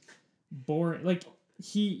lame, boring, like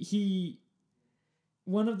he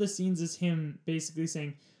one of the scenes is him basically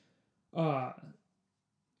saying,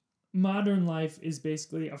 modern life is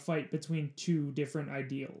basically a fight between two different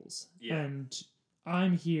ideals. Yeah. And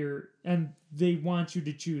I'm here, and they want you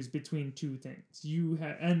to choose between two things.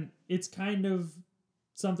 And it's kind of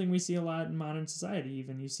something we see a lot in modern society.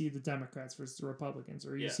 Even you see the Democrats versus the Republicans,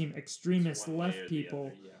 or you see extremist left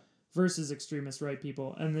people versus extremist right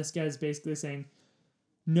people. And this guy's basically saying,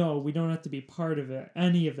 no, we don't have to be part of it,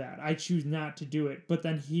 any of that. I choose not to do it. But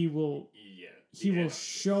then he will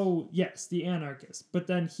show, yes, the anarchist, but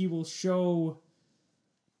then he will show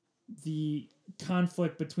the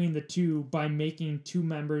conflict between the two by making two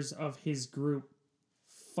members of his group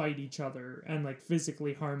fight each other and like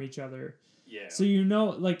physically harm each other. Yeah. So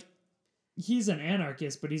like he's an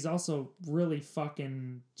anarchist, but he's also really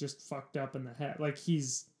fucking just fucked up in the head. Like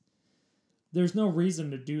there's no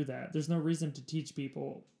reason to do that. There's no reason to teach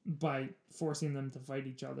people by forcing them to fight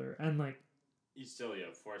each other. And like he's still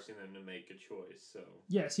forcing them to make a choice. So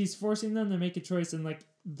yes, he's forcing them to make a choice. And like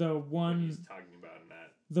the one he's talking about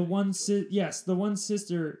that. The one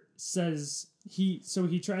sister says he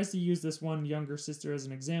tries to use this one younger sister as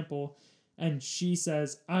an example, and she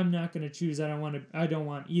says, "I'm not going to choose. I don't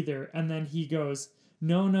want either." And then he goes,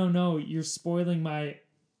 "No, you're spoiling my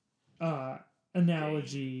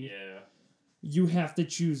analogy. Yeah. You have to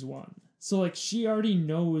choose one." So like she already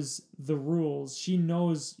knows the rules. She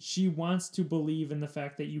knows she wants to believe in the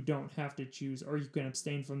fact that you don't have to choose or you can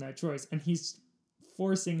abstain from that choice, and he's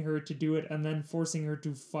forcing her to do it and then forcing her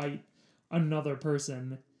to fight another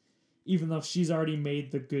person even though she's already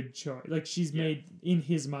made the good choice. Like she's made, in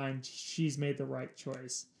his mind, she's made the right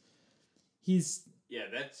choice.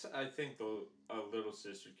 That's I think the little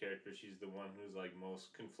sister character. She's the one who's like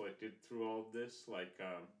most conflicted through all of this. Like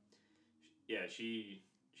she's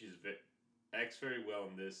acts very well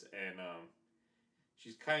in this, and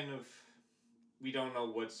she's kind of, we don't know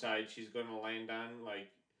what side she's gonna land on. Like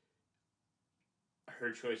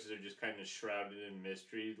her choices are just kind of shrouded in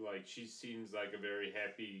mystery. Like she seems like a very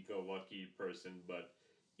happy-go-lucky person, but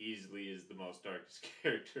easily is the most darkest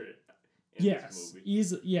character in this movie.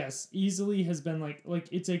 Easily has been like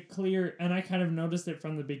it's a clear, and I kind of noticed it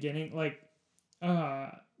from the beginning. Like,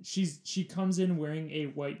 she comes in wearing a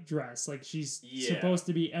white dress, like she's supposed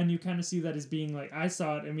to be, and you kind of see that as being like, I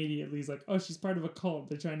saw it immediately. It's like, oh, she's part of a cult.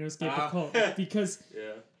 They're trying to escape a cult because.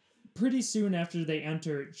 Pretty soon after they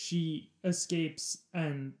enter, she escapes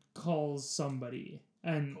and calls somebody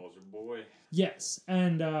and calls her boy. Yes,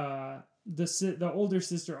 and the older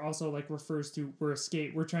sister also like refers to,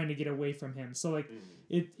 we're trying to get away from him. So like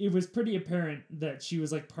it was pretty apparent that she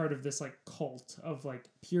was like part of this like cult of like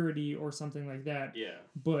purity or something like that. Yeah.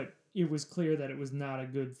 But it was clear that it was not a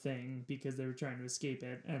good thing because they were trying to escape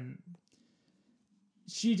it, and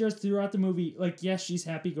she just throughout the movie, like, yes, she's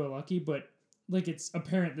happy-go-lucky, but like it's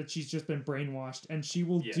apparent that she's just been brainwashed, and she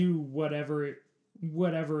will do whatever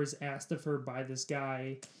is asked of her by this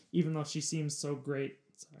guy, even though she seems so great.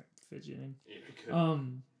 Sorry, fidgeting.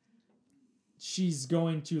 She's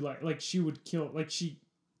going to like she would kill, like she,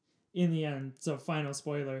 in the end, so final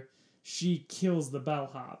spoiler, she kills the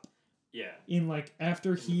bellhop. Yeah. In like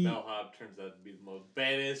after the bellhop turns out to be the most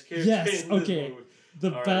badass character. Yes. In this Okay. movie.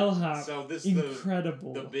 The bellhop. Right. So this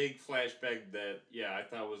incredible. The big flashback that I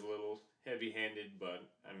thought was a little heavy-handed, but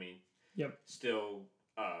I mean, still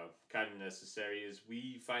kind of necessary. Is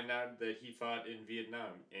we find out that he fought in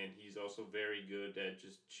Vietnam, and he's also very good at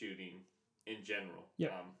just shooting in general.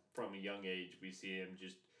 From a young age, we see him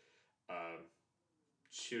just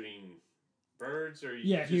shooting birds, or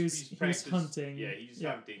he was hunting. Yeah, he's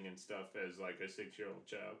hunting and stuff as like a 6-year-old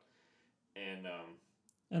child,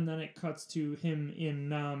 and then it cuts to him in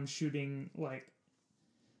Nam shooting like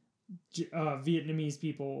Vietnamese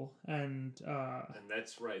people, and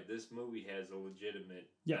that's right. This movie has a legitimate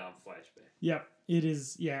Nam flashback. Yep, it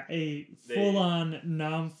is. Yeah, a full-on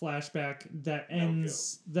Nam flashback that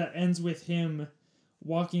ends with him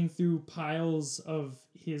walking through piles of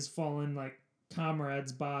his fallen like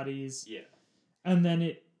comrades' bodies. Yeah. And then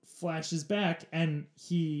it flashes back, and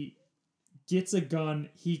he gets a gun.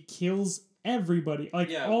 He kills everybody, like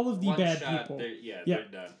all of the bad people. They're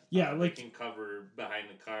done. They can cover behind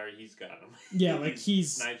the car. He's got them. Yeah, like he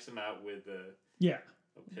snipes them out with a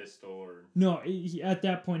pistol or no. At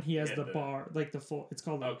that point, he has the bar, like the full. It's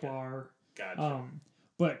called a bar. Gotcha.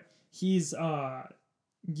 But he's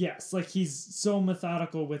yes, like he's so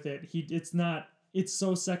methodical with it. It's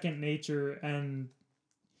so second nature, and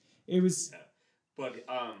it was. Yeah. But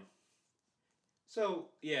so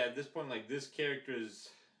at this point, like this character is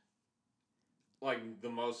like the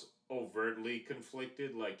most overtly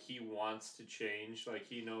conflicted. Like he wants to change. Like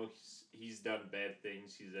he knows he's done bad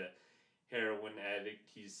things. He's a heroin addict.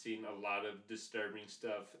 He's seen a lot of disturbing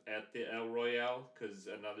stuff at the El Royale. Because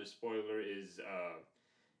another spoiler is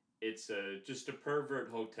it's just a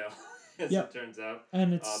pervert hotel, as it turns out.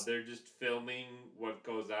 And it's they're just filming what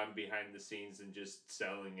goes on behind the scenes and just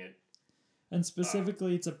selling it. And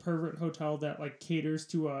specifically, it's a pervert hotel that like caters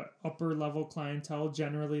to a upper level clientele,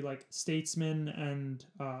 generally like statesmen and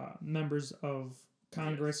members of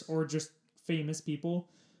Congress, or just famous people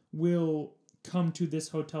will come to this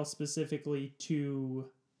hotel specifically to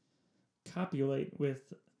copulate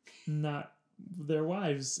with not their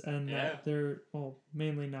wives and not their, well,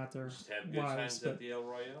 mainly not their Just have good wives, times but at the El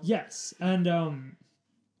Royale. yes, and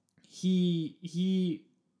he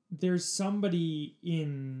there's somebody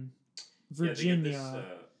in Virginia.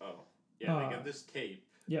 They got this tape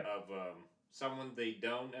of someone they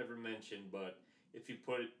don't ever mention, but if you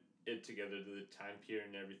put it together to the time period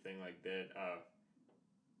and everything like that,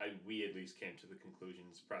 we at least came to the conclusion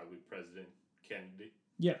it's probably President Kennedy.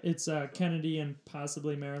 Yeah, it's Kennedy and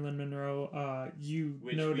possibly Marilyn Monroe.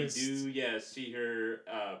 Which noticed... we do, see her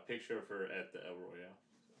picture of her at the El Royale.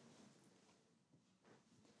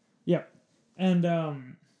 Yeah,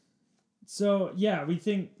 and so yeah, we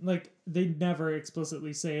think like they never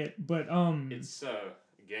explicitly say it, but it's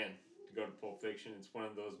again, to go to Pulp Fiction, it's one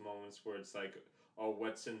of those moments where it's like, oh,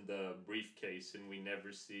 what's in the briefcase, and we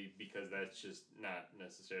never see because that's just not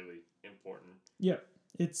necessarily important. Yeah.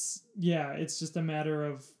 It's just a matter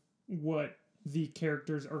of what the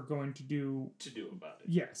characters are going to do about it.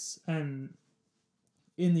 Yes, and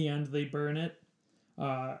in the end, they burn it.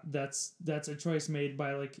 That's a choice made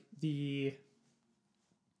by like the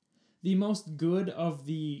most good of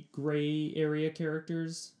the gray area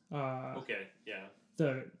characters. Okay, yeah.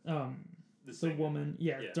 The woman,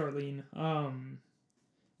 Darlene.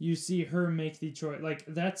 You see her make the choice. Like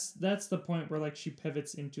that's the point where like she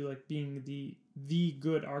pivots into like being the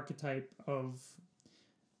good archetype of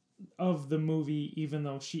the movie, even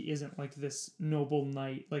though she isn't like this noble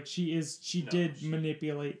knight. Like she did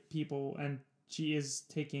manipulate people, and she is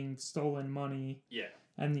taking stolen money. Yeah.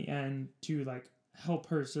 In the end to like help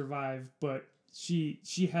her survive, but she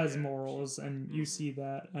has morals, and you see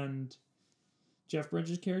that. And Jeff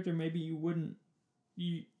Bridges' character, maybe you wouldn't,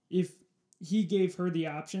 if he gave her the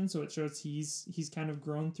option, so it shows he's kind of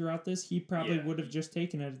grown throughout this. He probably would have just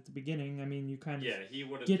taken it at the beginning. I mean, you kind of he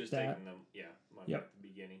would have get just that. taken them money at the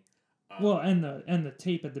beginning. Well, and the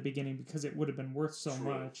tape at the beginning, because it would have been worth so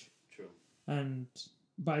much. True. And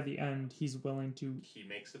by the end, he's willing to. He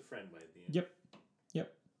makes a friend by the end.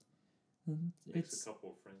 Yep. Makes a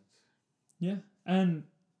couple of friends. Yeah, and.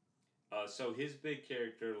 So his big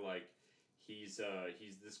character, like, he's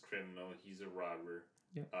this criminal. He's a robber.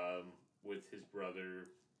 Yeah. With his brother,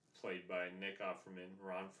 played by Nick Offerman.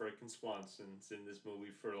 Ron Frickin' Swanson's in this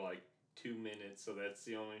movie for like 2 minutes, so that's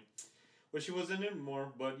the only. Well, she wasn't in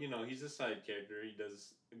more, but he's a side character. He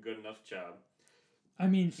does a good enough job. I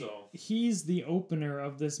mean, he's the opener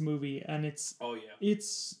of this movie, and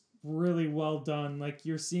it's really well done. Like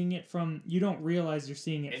you're seeing it from, you don't realize you're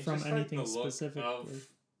seeing it from anything like the specific. Look of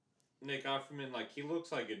Nick Offerman, like he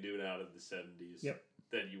looks like a dude out of the 70s. Yep.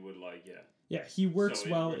 That you would like, Yeah, he works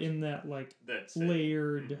in that like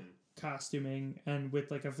layered costuming and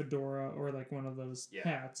with like a fedora or like one of those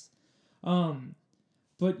hats.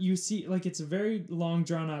 But you see, like it's a very long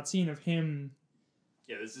drawn out scene of him.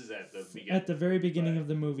 Yeah, this is at the beginning. At the very beginning of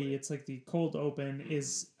the movie, it's like the cold open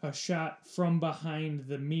is a shot from behind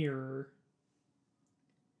the mirror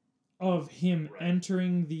of him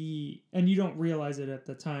entering the, and you don't realize it at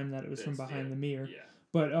the time that it was from behind the mirror. Yeah.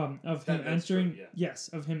 But of him entering,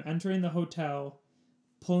 of him entering the hotel,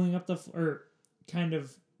 pulling up or kind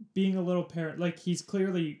of being a little like he's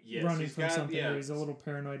clearly running from something, or he's a little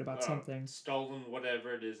paranoid about something. Stolen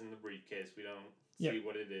whatever it is in the briefcase. We don't see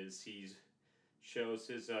what it is. He shows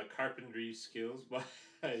his carpentry skills by.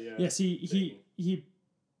 Yes, he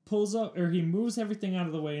pulls up, or he moves everything out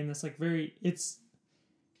of the way in this like very it's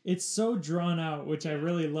so drawn out, which I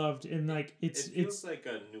really loved, and like it feels like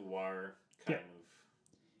a noir kind of.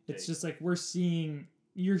 It's just like you're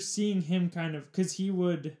seeing him kind of, because he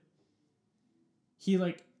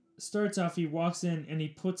like starts off, he walks in and he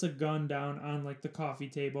puts a gun down on like the coffee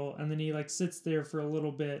table, and then he like sits there for a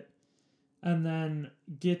little bit, and then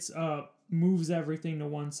gets up, moves everything to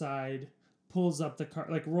one side, pulls up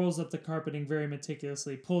rolls up the carpeting very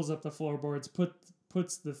meticulously, pulls up the floorboards,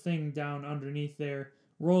 puts the thing down underneath there,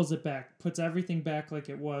 rolls it back, puts everything back like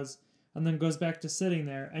it was, and then goes back to sitting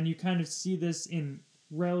there, and you kind of see this in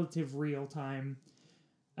relative real time.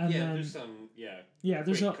 And then, there's some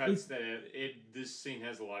there's cuts that this scene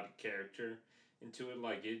has a lot of character into it.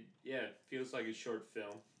 Like it feels like a short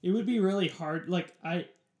film. It would be really hard. Like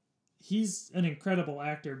he's an incredible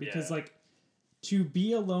actor, because like to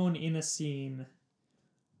be alone in a scene,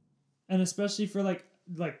 and especially for like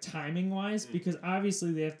timing wise, because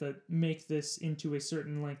obviously they have to make this into a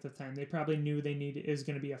certain length of time. They probably knew it was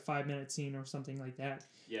going to be a 5-minute scene or something like that.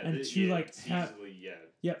 Yeah, and to have easily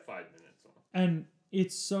 5 minutes long. And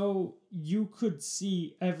it's so you could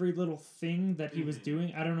see every little thing that he was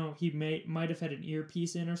doing. I don't know, he might have had an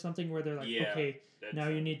earpiece in or something where they're like, okay, now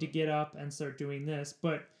you need to get up and start doing this,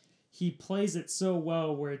 but he plays it so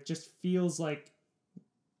well where it just feels like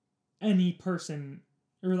any person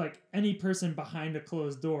behind a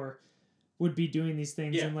closed door would be doing these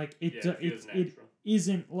things, and like it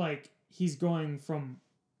isn't like he's going from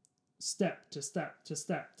step to step to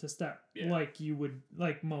step to step like you would,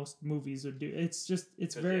 like most movies would do. It's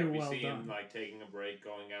very well done. Him like taking a break,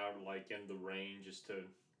 going out like in the rain just to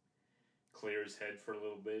clear his head for a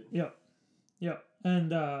little bit. Yep.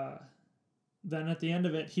 And then at the end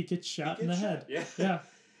of it, he gets shot in the head. Yeah.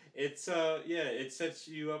 It's it sets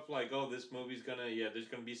you up like, oh, this movie's gonna there's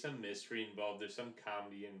gonna be some mystery involved, there's some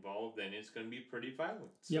comedy involved, and it's gonna be pretty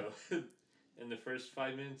violent. So in the first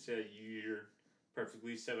 5 minutes, you're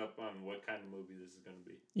perfectly set up on what kind of movie this is gonna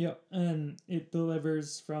be. Yep, and it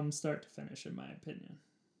delivers from start to finish, in my opinion.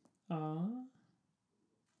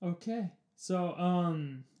 Okay. So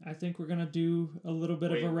I think we're gonna do a little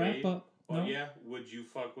bit of a wrap up. Oh yeah, would you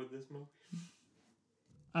fuck with this movie?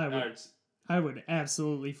 I would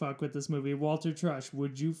absolutely fuck with this movie. Walter Trush,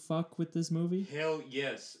 would you fuck with this movie? Hell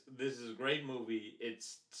yes. This is a great movie.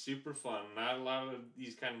 It's super fun. Not a lot of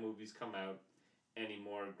these kind of movies come out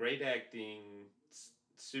anymore. Great acting,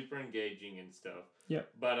 super engaging and stuff. Yep.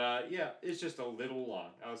 But it's just a little long.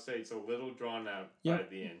 I would say it's a little drawn out by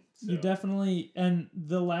the end. So. You definitely, and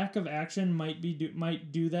the lack of action might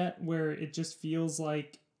do that, where it just feels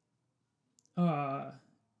like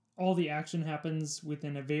all the action happens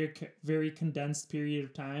within a very, very condensed period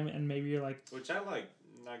of time, and maybe you're like... Which I like,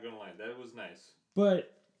 not gonna lie, that was nice.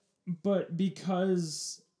 But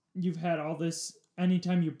because you've had all this,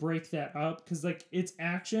 anytime you break that up, because like it's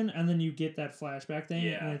action, and then you get that flashback thing,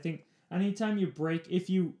 and I think anytime you break, if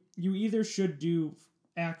you either should do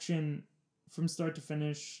action from start to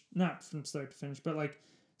finish, not from start to finish, but like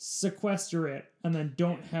sequester it, and then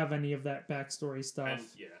don't have any of that backstory stuff. And,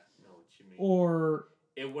 know what you mean. Or...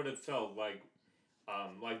 It would have felt like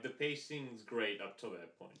the pacing's great up till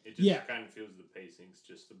that point. It just kind of feels the pacing's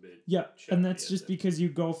just a bit. Yeah, and that's just because you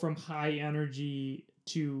go from high energy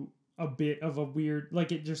to a bit of a weird,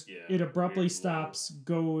 like it just it abruptly stops,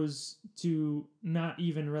 goes to not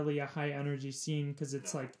even really a high energy scene, because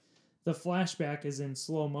it's like the flashback is in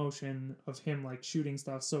slow motion of him like shooting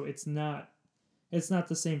stuff, so it's not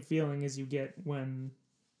the same feeling as you get when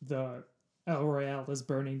the El Royale is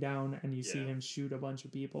burning down and you see him shoot a bunch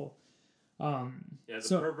of people. The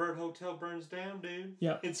pervert hotel burns down, dude.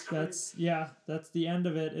 Yeah, it's great. That's the end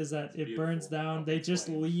of it, is that it burns down. They just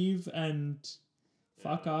leave and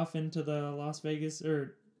fuck off into the Las Vegas,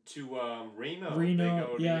 or to Reno.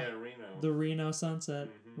 Reno, Reno. The Reno sunset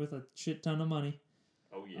with a shit ton of money.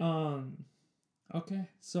 Oh yeah. Okay,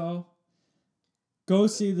 so go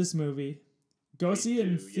see this movie. Go see it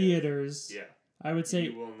in theaters. Yeah. I would say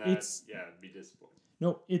you will not, be disappointed.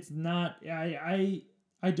 No, it's not. I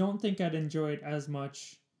don't think I'd enjoy it as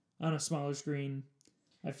much on a smaller screen.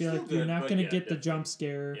 I feel like you're not going to get the jump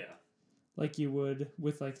scare like you would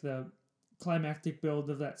with like the climactic build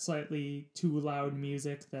of that slightly too loud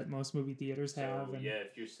music that most movie theaters have. So,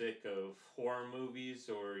 if you're sick of horror movies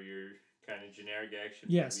or you're kind of generic action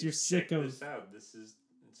movies, you're sick of this out.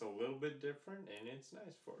 It's a little bit different and it's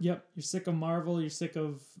nice for you. Yep, you're sick of Marvel, you're sick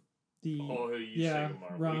of the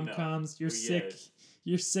rom-coms, you're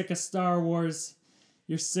sick of Star Wars,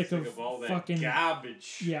 you're sick of all that fucking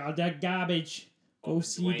garbage. Yeah, all that garbage. Go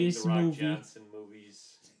see Dwayne this The Rock movie. Johnson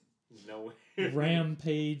movies. Nowhere.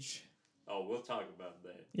 Rampage. Oh, we'll talk about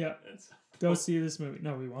that. Yeah. Go see this movie.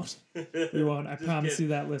 No, we won't. We won't. I promise you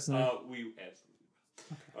that, listener. We absolutely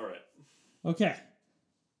will. All right. Okay.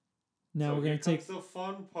 Now we're going to take... the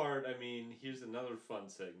fun part. I mean, here's another fun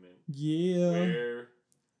segment. Yeah. Where...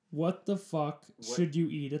 What the fuck should you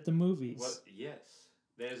eat at the movies? Yes.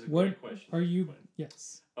 That is a great question. Are you...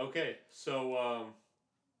 Yes. Okay. So,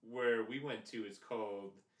 where we went to is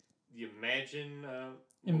called the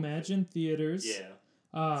Imagine Theaters.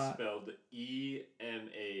 Yeah. Spelled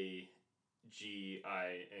EMAGINE.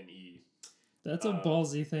 That's a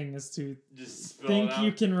ballsy thing, is to think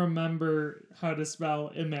you can remember how to spell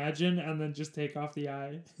imagine and then just take off the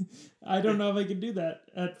I. I don't know if I can do that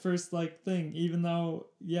at first thing, even though,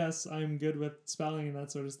 yes, I'm good with spelling and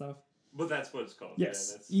that sort of stuff. But that's what it's called.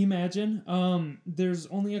 Yes, Imagine. There's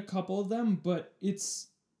only a couple of them, but it's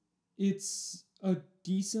a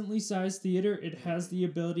decently sized theater. It has the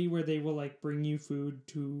ability where they will like bring you food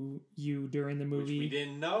to you during the movie. Which we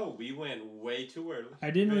didn't know. We went way too early. I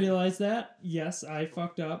didn't realize that. Yes, I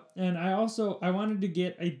fucked up. And I wanted to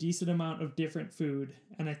get a decent amount of different food,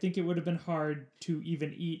 and I think it would have been hard to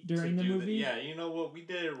even eat during the movie. Yeah, you know what? We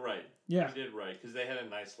did it right. Yeah. We did it right because they had a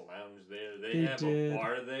nice lounge there. They have a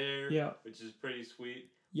bar there, which is pretty sweet.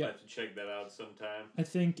 Yeah, have to check that out sometime. I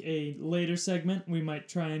think a later segment we might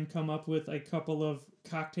try and come up with a couple of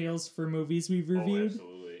cocktails for movies we've reviewed. Oh,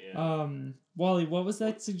 absolutely, yeah. Wally, what was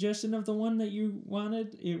that suggestion of the one that you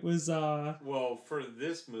wanted? It was Well, for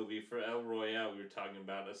this movie, for El Royale, we were talking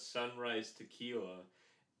about a sunrise tequila,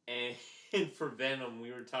 and for Venom,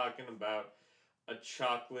 we were talking about a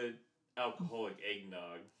chocolate alcoholic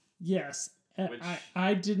eggnog. Yes.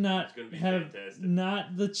 I did not have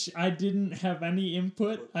I didn't have any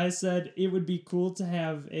input. I said it would be cool to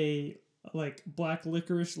have a like black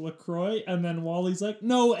licorice LaCroix, and then Wally's like,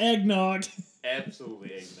 no, eggnog.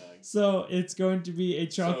 Absolutely eggnog. So it's going to be a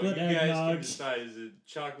chocolate eggnog. So you guys can decide, is it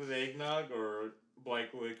chocolate eggnog or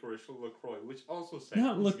black licorice LaCroix, which also sounds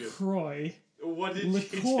not LaCroix. Good. What did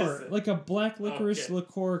liqueur, you just say? Like a black licorice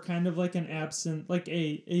liqueur, kind of like an absinthe, like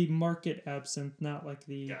a market absinthe, not like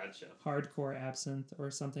the hardcore absinthe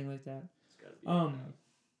or something like that. It's gotta be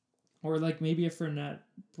or like maybe a Fernet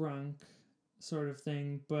Branc sort of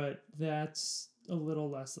thing, but that's a little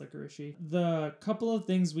less licoricey. The couple of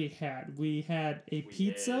things we had a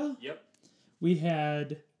pizza. We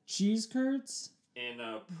had cheese curds. And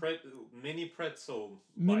mini pretzel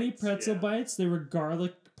bites. They were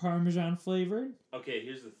garlic Parmesan flavored. Okay,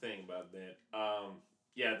 here's the thing about that.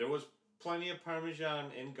 There was plenty of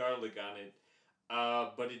Parmesan and garlic on it,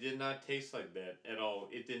 but it did not taste like that at all.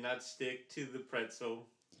 It did not stick to the pretzel.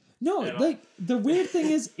 No, like the weird thing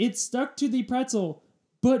is it stuck to the pretzel,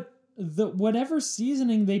 but the whatever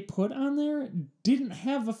seasoning they put on there didn't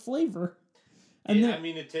have a flavor. And I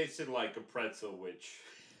mean, it tasted like a pretzel, which.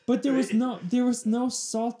 But there was no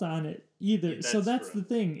salt on it either. Yeah, that's the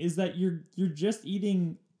thing, is that you're just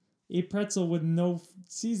eating a pretzel with no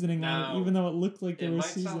seasoning on it, even though it looked like there was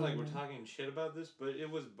seasoning. It might sound like we're talking shit about this, but it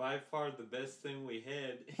was by far the best thing we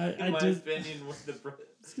had. In my opinion, with the I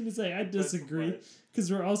was gonna say I disagree,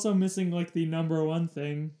 because we're also missing like the number one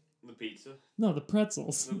thing. The pizza. No, the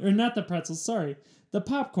pretzels, or not the pretzels. Sorry, the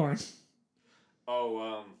popcorn.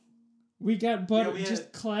 Oh, We got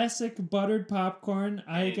just classic buttered popcorn.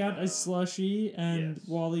 I got a slushie, and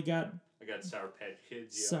Wally got. I got Sour Patch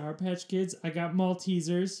Kids. Yeah. Sour Patch Kids. I got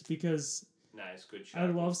Maltesers because. Nice, good shot. I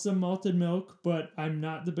love some malted milk, but I'm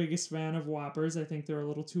not the biggest fan of Whoppers. I think they're a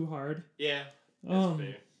little too hard. Yeah, that's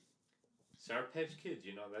fair. Sour Patch Kids,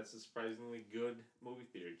 that's a surprisingly good movie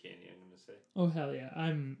theater candy, I'm gonna say. Oh hell yeah,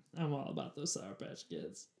 I'm all about those Sour Patch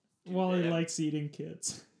Kids. Wally likes eating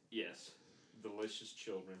kids. Yes, delicious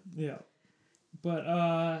children. Yeah.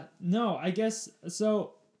 But, no, I guess,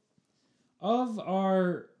 so, of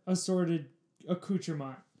our assorted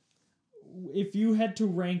accoutrement, if you had to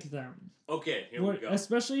rank them. Okay, here we go.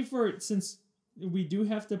 Especially since we do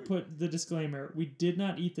have to put the disclaimer, we did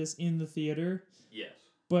not eat this in the theater. Yes.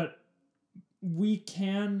 But we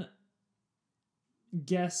can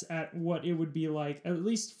guess at what it would be like, at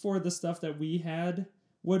least for the stuff that we had,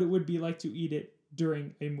 what it would be like to eat it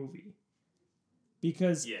during a movie.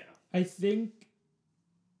 Because I think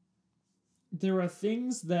there are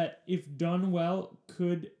things that, if done well,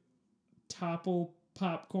 could topple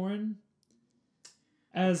popcorn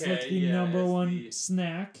as the number one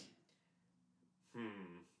snack.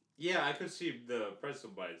 Yeah, I could see the pretzel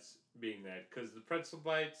bites being that, because the pretzel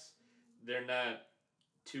bites, they're not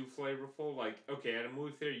too flavorful. Like, okay, at a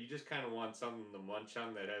movie theater, you just kind of want something to munch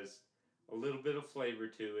on that has a little bit of flavor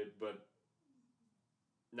to it, but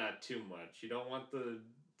not too much. You don't want the...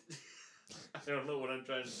 I don't know what I'm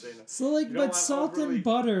trying to say now. So, but salt and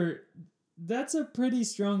butter, that's a pretty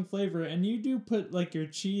strong flavor, and you do put, your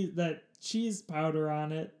cheese powder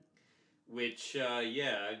on it. Which,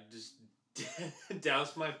 I just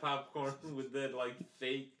douse my popcorn with that,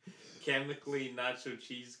 fake, chemically nacho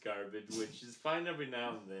cheese garbage, which is fine every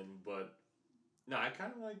now and then, but... No, I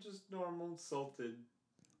kind of like just normal salted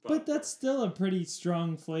popcorn. But that's still a pretty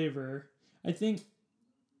strong flavor. I think...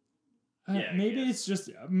 maybe it's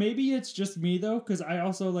just me though, because I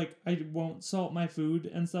also I won't salt my food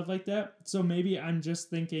and stuff like that. So maybe I'm just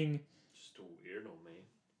thinking. Just a weirdo, man.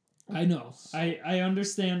 I know. I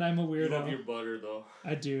understand. I'm a weirdo. You love your butter though.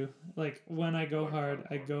 I do. When I go hard,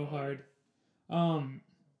 I go hard. Man,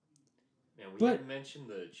 we haven't mentioned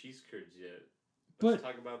the cheese curds yet. Let's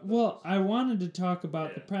talk about those. Well, I wanted to talk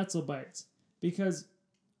about the pretzel bites, because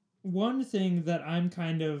one thing that I'm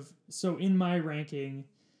kind of in my ranking.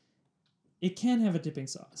 it can have a dipping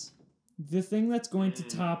sauce. The thing that's going to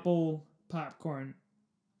topple popcorn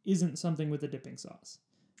isn't something with a dipping sauce.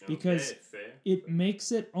 Because it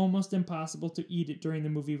makes it almost impossible to eat it during the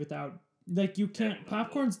movie without... Like, you can't...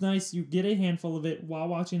 Popcorn's nice. You get a handful of it while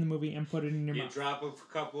watching the movie and put it in your mouth. You drop a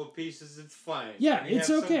couple of pieces, it's fine. Yeah, it's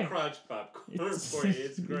okay. Some crunch popcorn for you.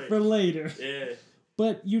 It's great. For later. Yeah.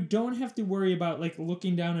 But you don't have to worry about, like,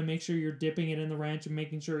 looking down and make sure you're dipping it in the ranch and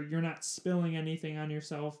making sure you're not spilling anything on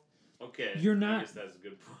yourself. Okay. You're not... I guess that's a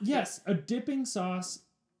good point. Yes, a dipping sauce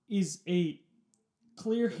is a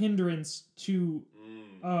clear hindrance to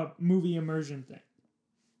a movie immersion thing.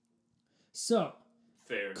 So...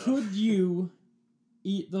 Fair enough. Could you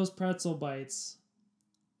eat those pretzel bites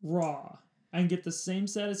raw and get the same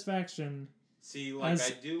satisfaction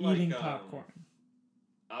as I do eating popcorn?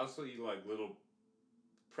 I also eat like little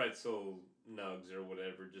pretzel nugs or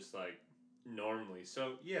whatever, just like normally.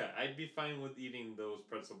 So yeah, I'd be fine with eating those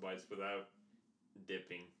pretzel bites without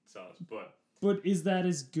dipping sauce. But is that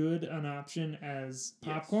as good an option as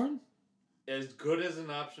popcorn? Yes. As good as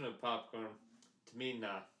an option of popcorn? To me,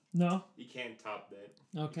 nah. No? You can't top that.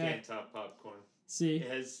 Okay. You can't top popcorn. See?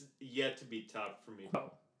 It has yet to be topped for me.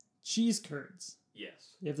 Oh. Cheese curds.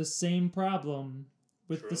 Yes. They have the same problem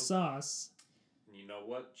with the sauce. You know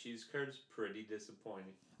what? Cheese curds, pretty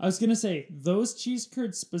disappointing. I was going to say, those cheese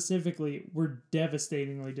curds specifically were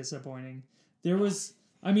devastatingly disappointing. There was...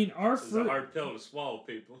 I mean, it's a hard pill to swallow,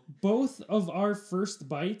 people. Both of our first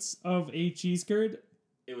bites of a cheese curd...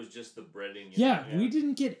 It was just the breading. Yeah, we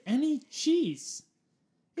didn't get any cheese.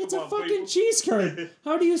 It's a fucking people. cheese curd.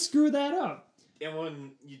 How do you screw that up? And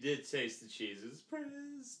when you did taste the cheese,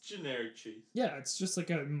 it's generic cheese. Yeah, it's just like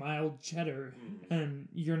a mild cheddar, and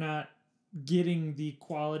you're not getting the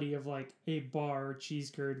quality of like a bar cheese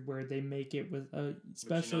curd where they make it with a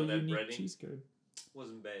special unique cheese curd.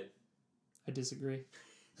 Wasn't bad. I disagree.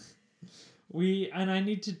 I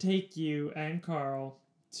need to take you and Carl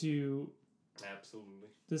to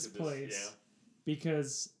this place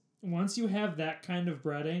because once you have that kind of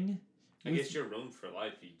breading, I guess you're ruined for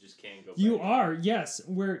life. You just can't go back. You are, yes.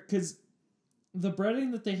 Because the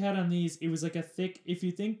breading that they had on these, it was like a thick...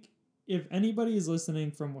 If anybody is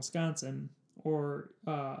listening from Wisconsin or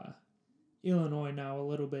Illinois now a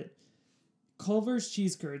little bit, Culver's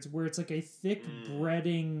cheese curds, where it's like a thick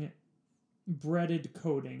breaded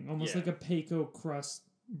coating, almost like a Pecco crust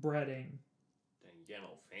breading. Dang, you getting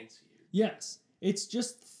all fancy here. Yes. It's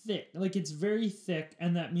just thick. Like, it's very thick,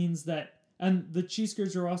 and that means that... And the cheese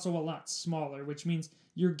curds are also a lot smaller, which means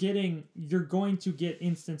you're going to get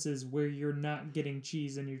instances where you're not getting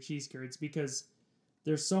cheese in your cheese curds because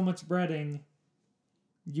there's so much breading,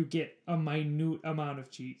 you get a minute amount of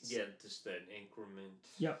cheese. Yeah, just that increment,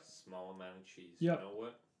 small amount of cheese. Yep. You know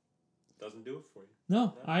what? Doesn't do it for you.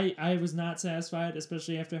 No, I was not satisfied,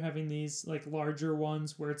 especially after having these like larger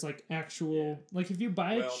ones where it's like actual... Like if you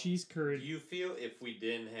buy a cheese curd... Do you feel if we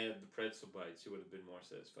didn't have the pretzel bites, you would have been more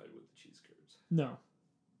satisfied with the cheese curds? No.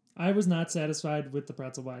 I was not satisfied with the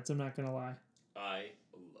pretzel bites, I'm not going to lie. I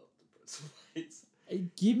love the pretzel bites.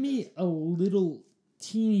 Give me a little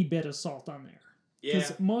teeny bit of salt on there. Yeah.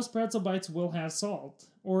 Because most pretzel bites will have salt.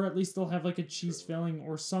 Or at least they'll have like a cheese filling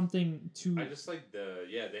or something to... I just like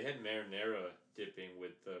they had marinara dipping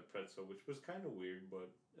with the pretzel, which was kind of weird, but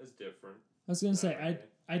it's different. I was going to say,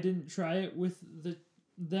 I didn't try it with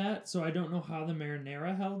that, so I don't know how the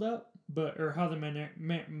marinara held up, or how the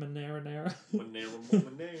marinara...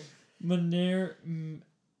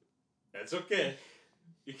 That's okay.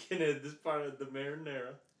 You can add this part of the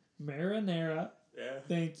marinara. Marinara. Yeah.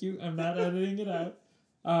 Thank you. I'm not editing it out.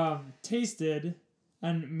 Tasted,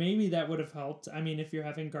 and maybe that would have helped. I mean, if you're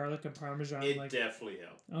having garlic and Parmesan. It definitely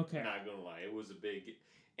helped. Okay. Not gonna lie. It was a big...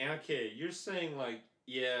 And okay, you're saying like,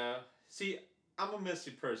 yeah... See, I'm a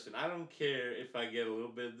messy person. I don't care if I get a little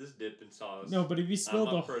bit of this dipping sauce. No, but if you spilled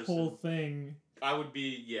the whole thing... I'd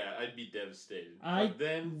be devastated. But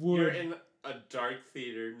then you're in a dark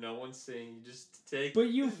theater, no one's seeing, you just take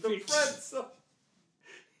the pretzel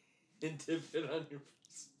and dip it on your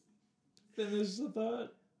face. Finish the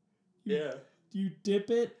thought. Yeah. You dip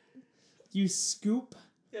it, you scoop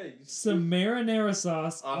some marinara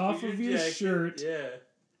sauce off of your shirt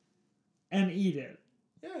and eat it.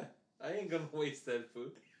 Yeah. I ain't gonna waste that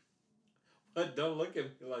food. But don't look at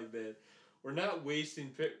me like that. We're not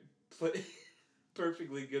wasting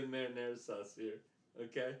perfectly good marinara sauce here.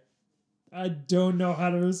 Okay? I don't know how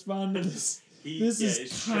to respond to this. This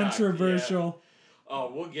is controversial. Oh,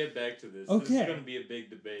 we'll get back to this. Okay. This is going to be a big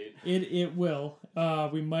debate. It will.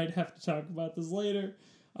 We might have to talk about this later.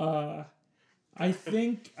 I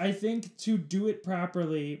think to do it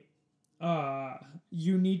properly,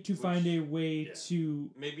 you need to find a way to...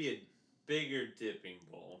 Maybe a bigger dipping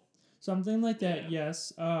bowl. Something like that,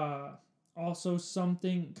 yes. Also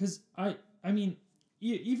something, because I mean,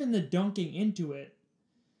 even the dunking into it,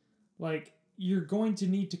 like, you're going to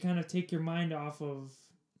need to kind of take your mind off of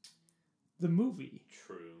the movie.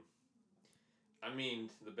 True. I mean,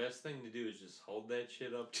 the best thing to do is just hold that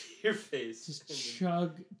shit up to your face. Just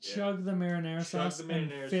chug the marinara sauce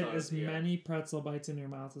and fit as many pretzel bites in your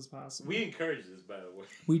mouth as possible. We encourage this, by the way.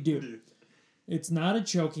 We do. It's not a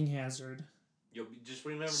choking hazard. Just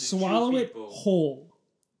remember to swallow it whole.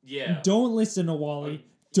 Yeah. Don't listen to Wally.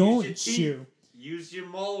 Don't chew. Use your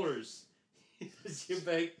molars. Use your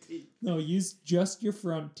back teeth. No, use just your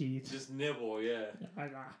front teeth. Just nibble, yeah.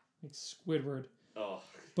 Like Squidward. Oh.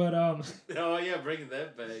 But Oh yeah, bringing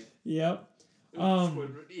that back. Yep.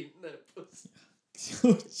 Squidward eating that pussy.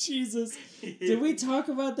 Oh Jesus! Did we talk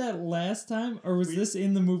about that last time, or was this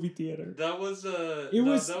in the movie theater? That was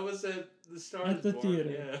that was at the Star at the Born,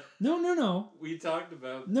 theater. Yeah. No. We talked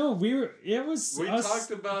about. No, we were. It was. We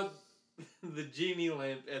talked about the genie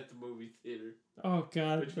lamp at the movie theater. Oh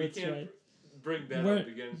God, which we can't bring that up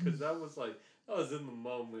again because that was in the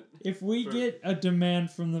moment. If we get a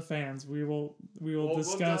demand from the fans, we will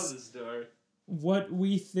discuss what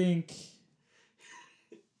we think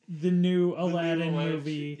the new Aladdin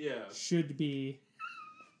movie should be.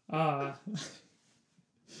 But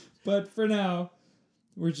for now,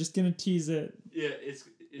 we're just gonna tease it. Yeah, it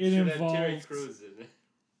should have Terry Crews in it.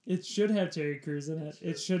 It should have Terry Crews in it.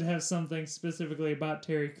 It should have something specifically about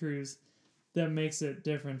Terry Crews that makes it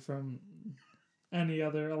different from any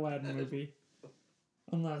other Aladdin movie.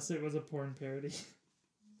 Unless it was a porn parody.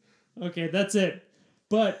 Okay, that's it.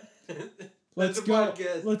 But let's go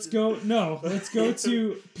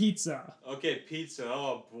to pizza. Okay, pizza.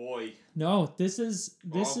 Oh boy. No, this is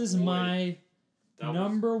my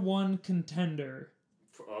number one contender.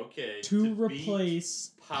 Okay. To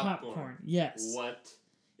replace popcorn. Yes. What?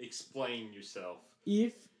 Explain yourself.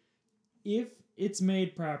 If it's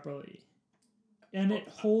made properly, and it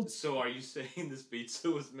holds. So, are you saying this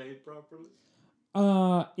pizza was made properly?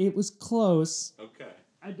 It was close. Okay.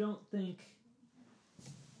 I don't think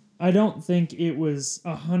it was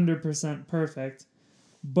 100% perfect,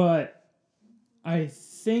 but I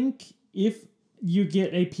think if you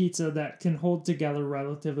get a pizza that can hold together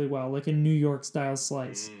relatively well, like a New York style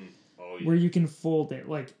slice, where you can fold it,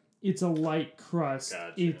 like it's a light crust,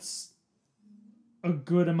 it's a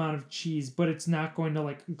good amount of cheese, but it's not going to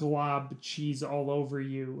like glob cheese all over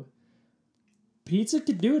you. Pizza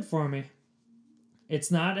could do it for me. It's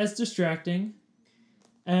not as distracting,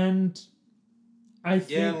 and I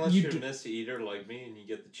think unless you're a messy eater like me and you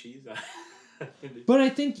get the cheese out. But I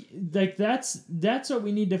think like that's what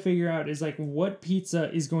we need to figure out is like what pizza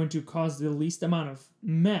is going to cause the least amount of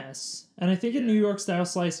mess. And I think a New York style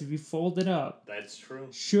slice, if you fold it up, that's true.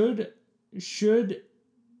 Should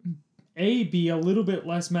A, be a little bit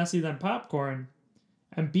less messy than popcorn,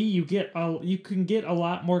 and B, you can get a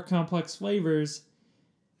lot more complex flavors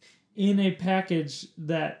in a package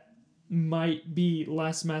that might be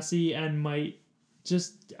less messy and I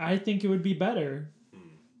think it would be better.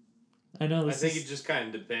 I know I think it's just kind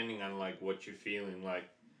of depending on like what you're feeling. Like,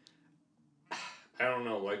 I don't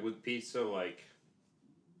know, like with pizza, like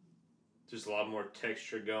there's a lot more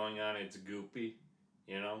texture going on. It's goopy,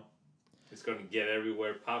 you know? It's going to get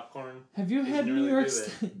everywhere. Popcorn. Have you had New York?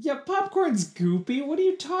 Yeah, popcorn's goopy. What are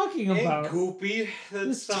you talking about? Ain't goopy.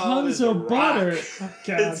 That's tons of butter. Oh,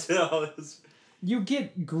 God. That's you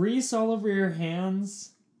get grease all over your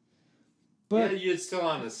hands. But you're still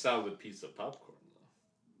on a solid piece of popcorn,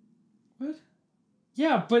 though. What?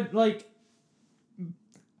 Yeah, but like,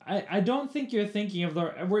 I don't think you're thinking of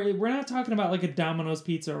we're not talking about like a Domino's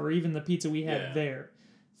pizza or even the pizza we had there.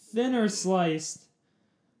 Thinner sliced.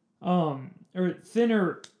 Or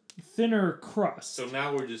thinner crust. So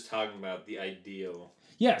now we're just talking about the ideal.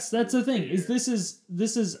 Yes, that's the thing. This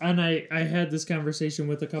is, and I had this conversation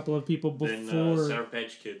with a couple of people before. Then Sour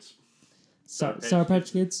Patch Kids. Sour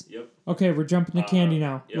Patch Kids? Yep. Okay, we're jumping to candy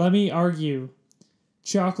now. Yep. Let me argue,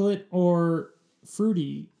 chocolate or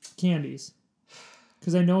fruity candies.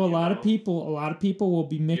 Because I know a lot of people will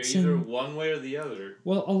be mixing. You're either one way or the other.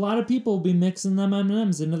 Well, a lot of people will be mixing them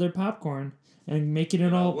M&Ms into their popcorn. And making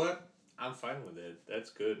it all. What? I'm fine with it.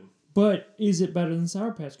 That's good. But is it better than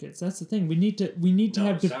Sour Patch Kids? That's the thing. We need to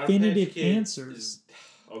have definitive answers.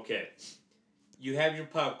 Okay. You have your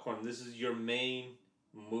popcorn. This is your main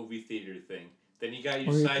movie theater thing. Then you got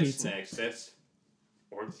your side snacks. That's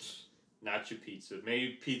or nacho pizza.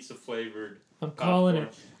 Maybe pizza flavored. I'm calling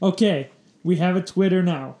it. Okay, we have a Twitter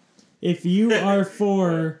now. If you are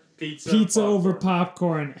for Pizza over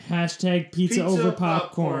popcorn. Hashtag pizza over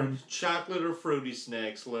popcorn. Chocolate or fruity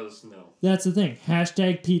snacks, let us know. That's the thing.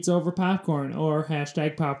 Hashtag pizza over popcorn or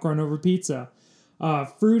hashtag popcorn over pizza.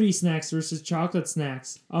 Fruity snacks versus chocolate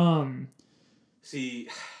snacks. See,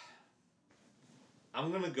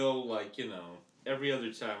 I'm gonna go like, every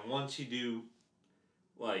other time. Once you do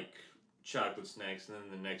like chocolate snacks, and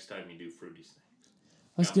then the next time you do fruity snacks.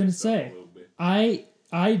 I was gonna say,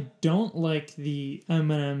 I don't like the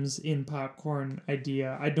M&Ms in popcorn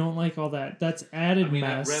idea. I don't like all that. That's added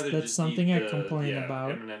mess. That's something I complain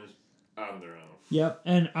about. M&Ms on their own. Yep,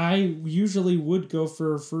 and I usually would go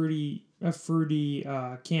for a fruity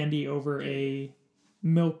candy over a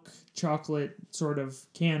milk chocolate sort of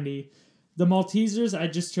candy. The Maltesers I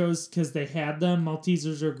just chose because they had them.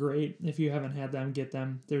 Maltesers are great. If you haven't had them, get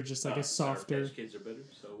them. They're just like a softer. Sour Patch Kids are better.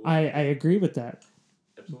 So I agree with that.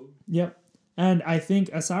 Absolutely. Yep. And I think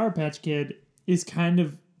a Sour Patch Kid is kind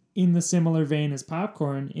of in the similar vein as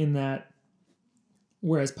popcorn in that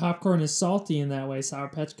whereas popcorn is salty in that way, Sour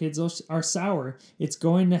Patch Kids are sour. It's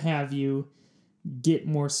going to have you get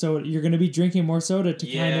more soda. You're going to be drinking more soda to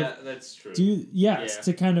kind of that's true.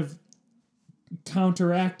 To kind of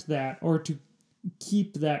counteract that or to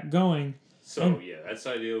keep that going. So that's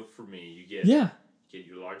ideal for me. You get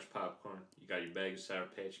your large popcorn, you got your bag of Sour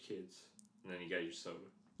Patch Kids, and then you got your soda.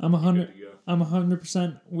 I'm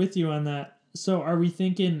 100% with you on that. So are we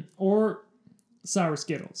thinking or sour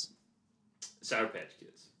Skittles? Sour Patch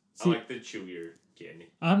Kids. I like the chewier candy.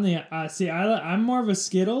 I'm more of a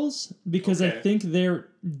Skittles because I think they're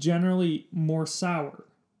generally more sour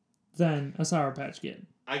than a Sour Patch Kid.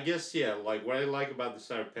 I guess like what I like about the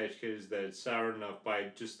Sour Patch Kid is that it's sour enough by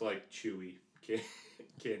just like chewy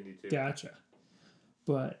candy too. Gotcha.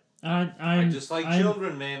 But I just like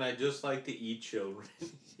children, man. I just like to eat children.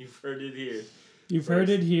 You've heard it here. Heard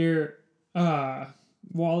it here.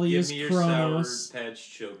 Wally is Kronos. Sour Patch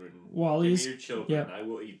children. Wally is your children. I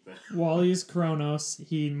will eat them. Wally is Kronos.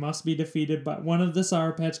 He must be defeated, but one of the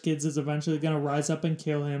Sour Patch Kids is eventually going to rise up and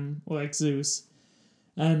kill him, like Zeus,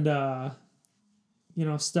 and start.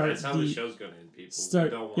 That's how the show's going to end. People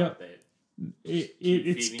don't want that.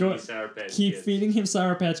 Keep feeding him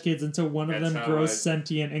Sour Patch Kids until one of them grows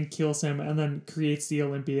sentient and kills him, and then creates the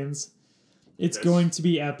Olympians. That's going to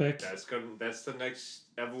be epic. That's the next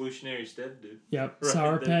evolutionary step, dude. Yep, right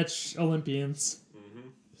Sour Patch Olympians. Mm-hmm.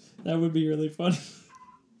 That would be really funny.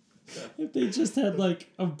 If they just had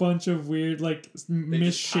like a bunch of weird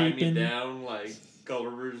misshapen. Just down like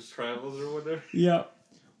Gulliver's Travels or whatever. Yep.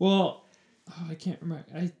 Well, I can't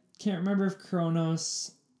remember if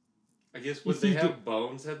Kronos. I guess would they have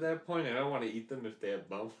bones at that point? I don't want to eat them if they have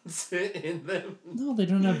bones in them. No, they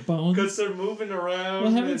don't have bones. Because they're moving around.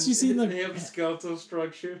 Well, haven't you seen they have skeletal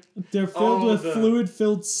structure? They're filled with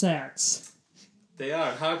fluid-filled sacks. They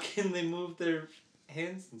are. How can they move their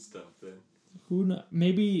hands and stuff then? Who knows?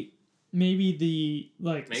 Maybe the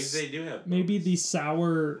Maybe they do have bones. Maybe the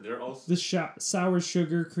sour. They're also sour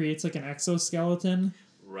sugar creates like an exoskeleton.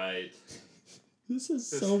 Right. This is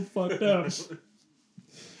so fucked up.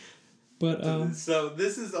 But so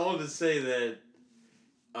this is all to say that,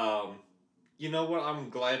 you know what?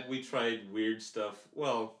 I'm glad we tried weird stuff.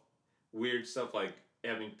 Well, weird stuff like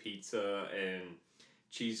having pizza and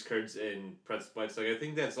cheese curds and pretzel bites. Like I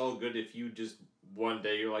think that's all good if you just one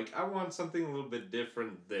day you're like, I want something a little bit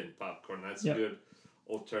different than popcorn. That's a good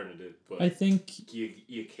alternative. But I think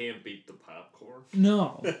you can't beat the popcorn.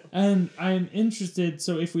 No, and I'm interested.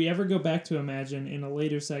 So if we ever go back to Imagine in a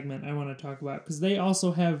later segment, I want to talk about because they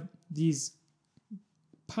also have these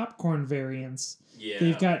popcorn variants. Yeah.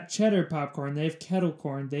 They've got cheddar popcorn, they have kettle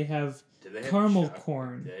corn, they have caramel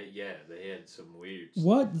corn. They had some weird stuff.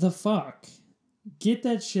 What the fuck? Get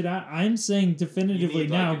that shit out. I'm saying definitively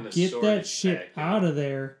now, get that shit out of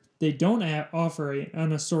there. They don't offer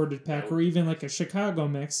an assorted pack or even like a Chicago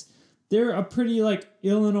mix. They're a pretty like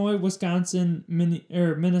Illinois, Wisconsin,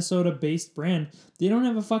 Minnesota based brand. They don't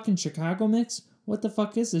have a fucking Chicago mix? What the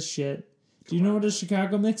fuck is this shit? Do you know what a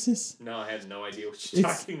Chicago mix is? No, I have no idea what you're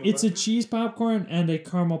talking about. It's a cheese popcorn and a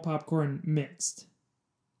caramel popcorn mixed.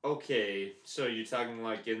 Okay, so you're talking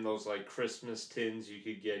like in those like Christmas tins, you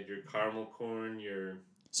could get your caramel corn,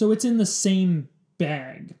 So it's in the same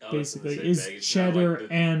bag, basically. Is cheddar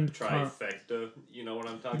and trifecta. You know what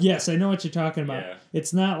I'm talking about? Yes, I know what you're talking about. Yeah.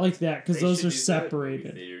 It's not like that because those are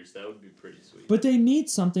separated. That would be pretty sweet. But they need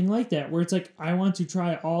something like that where it's like, I want to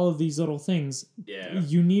try all of these little things. Yeah.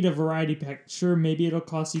 You need a variety pack. Sure, maybe it'll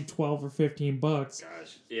cost you $12 or $15.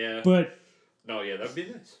 Gosh, yeah. But no, yeah, that'd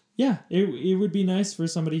be nice. Yeah, it would be nice for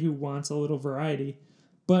somebody who wants a little variety.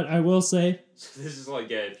 But I will say... So this is like,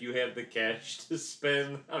 if you have the cash to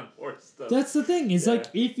spend on more stuff. That's the thing. Is like,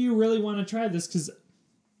 if you really want to try this, because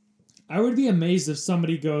I would be amazed if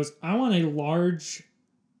somebody goes, I want a large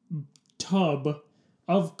tub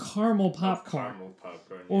of caramel popcorn.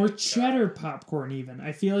 Or cheddar popcorn, even.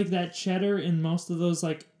 I feel like that cheddar in most of those,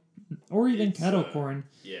 like, or even kettle corn,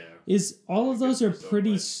 is all of those are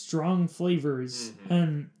pretty strong flavors.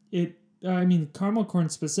 And caramel corn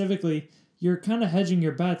specifically, you're kind of hedging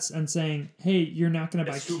your bets and saying, hey, you're not going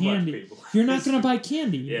to buy candy. You're not going to buy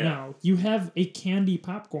candy now. You have a candy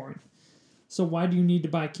popcorn. So why do you need to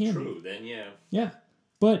buy candy? True, then Yeah.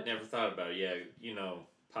 But never thought about it.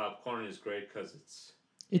 Popcorn is great because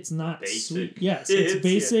it's not basic. Sweet. Yes, it's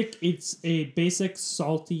basic. Yeah. It's a basic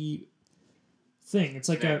salty thing. It's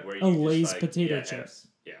like a Lay's potato chip.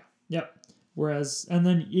 Yep. Whereas, and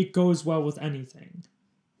then it goes well with anything.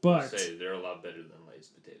 But say they're a lot better than Lay's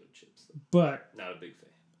potato chips. Though. But not a big fan.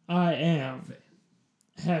 I am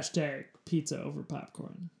hashtag pizza over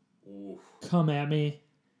popcorn. Ooh. Come at me.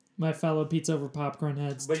 My fellow pizza over popcorn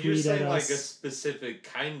heads. But you're saying like a specific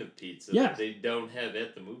kind of pizza that they don't have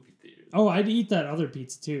at the movie theater. Oh, I'd eat that other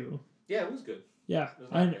pizza too. Yeah, it was good. Yeah,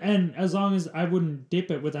 and as long as I wouldn't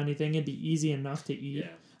dip it with anything, it'd be easy enough to eat.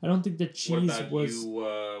 Yeah. I don't think the cheese was...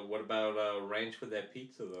 what about ranch with that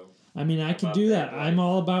pizza, though? I mean, I could do that. I'm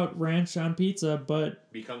all about ranch on pizza,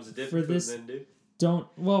 but... Becomes a dip for this, then, dude.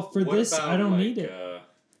 I don't need it.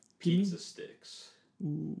 Pizza sticks.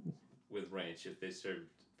 Ooh. With ranch, if they serve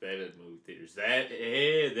that at movie theaters.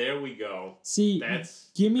 There we go. See,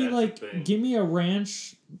 give me a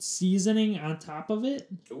ranch seasoning on top of it.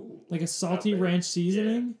 Ooh, like a salty ranch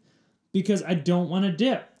seasoning. Because I don't want to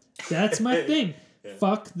dip. That's my thing.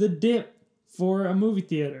 Fuck the dip for a movie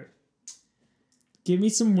theater. Give me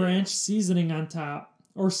some ranch seasoning on top.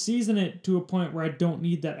 Or season it to a point where I don't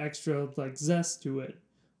need that extra zest to it.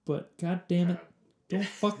 But god damn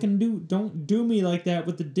it. Don't do me like that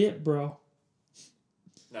with the dip, bro.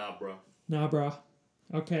 Nah, bro.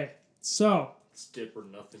 Okay, so it's dip or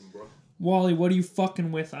nothing, bro. Wally, what are you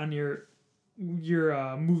fucking with on your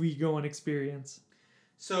movie going experience?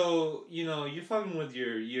 So, you're fucking with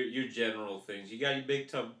your general things. You got your big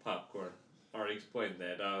tub of popcorn. Already explained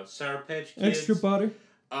that. Sour Patch Kids. Extra butter.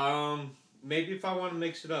 Maybe if I want to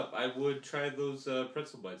mix it up, I would try those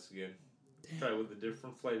pretzel bites again. Try with a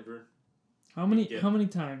different flavor. How many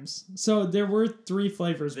times? So there were 3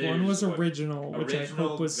 flavors. One was original, which I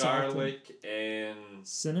hope was garlic salted. And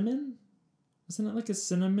cinnamon. Wasn't it like a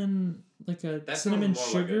cinnamon, That's cinnamon more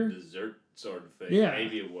sugar? Like a dessert sort of thing. Yeah,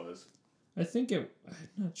 maybe it was. I think it. I'm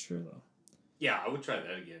not sure though. Yeah, I would try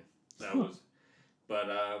that again. That was, but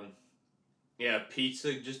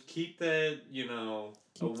pizza. Just keep that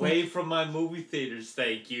away from my movie theaters.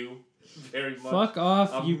 Thank you. Very much. Fuck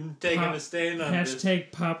off, I'm taking a stand on this.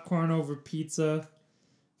 Hashtag popcorn over pizza.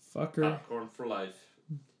 Fucker. Popcorn for life.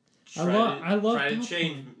 I love try popcorn. To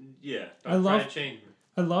change. Yeah. Try to change me.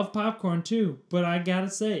 I love popcorn too, but I gotta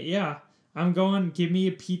say, I'm going. Give me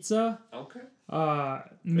a pizza. Okay.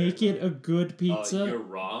 Make it a good pizza. You're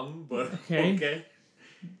wrong, but okay.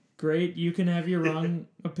 Great, you can have your wrong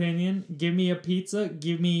opinion. Give me a pizza.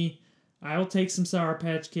 I'll take some Sour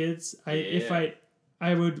Patch Kids.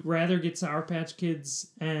 I would rather get Sour Patch Kids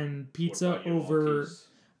and pizza over... Maltese?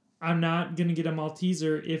 I'm not going to get a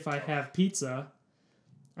Malteser if I have pizza.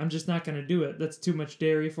 I'm just not going to do it. That's too much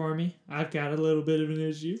dairy for me. I've got a little bit of an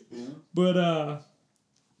issue. Mm-hmm. But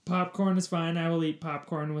popcorn is fine. I will eat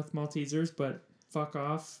popcorn with Maltesers, but fuck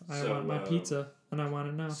off. I want my pizza, and I want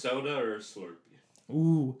it now. Soda or Slurpee?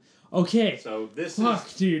 Ooh. Okay. So this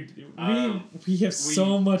dude. We have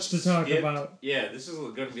so much to talk about. Yeah, this is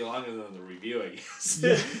going to be longer than the review, I guess.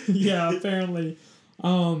 yeah, apparently.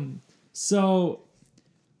 So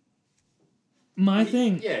my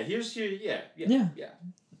thing. Yeah, here's your yeah.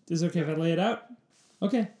 Is it okay if I lay it out?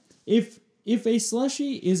 Okay. If a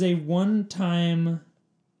slushie is a one-time,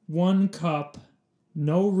 1 cup,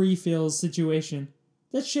 no refills situation,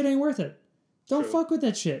 that shit ain't worth it. Don't fuck with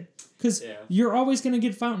that shit. Because you're always going to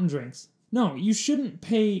get fountain drinks. No, you shouldn't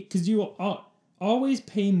pay... Because you will always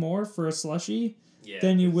pay more for a slushie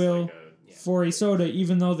than you will for a soda,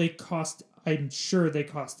 even though they cost... I'm sure they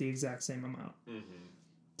cost the exact same amount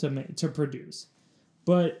to produce.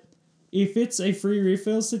 But if it's a free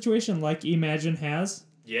refill situation like Imagine has...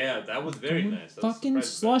 Yeah, that was very nice. Fucking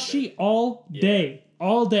slushie all day.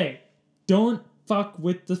 All day. Don't fuck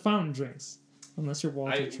with the fountain drinks. Unless you're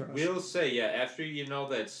Walter Trush. I will say, after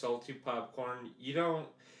that salty popcorn, you don't...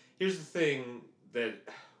 Here's the thing that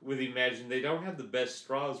with Imagine, they don't have the best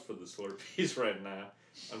straws for the Slurpees right now.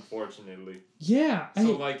 unfortunately. Yeah.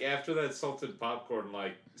 So, like, after that salted popcorn,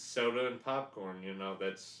 like, soda and popcorn,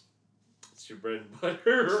 that's your bread and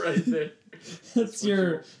butter right there. That's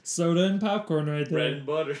your soda and popcorn right there. Bread and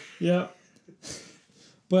butter. Yep.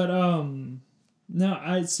 But, no,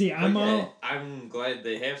 I'm glad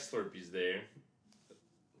they have Slurpees there.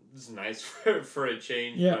 It's nice for a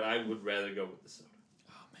change, but I would rather go with the soda.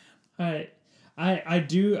 Oh, man.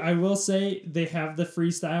 I will say they have the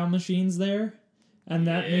freestyle machines there, and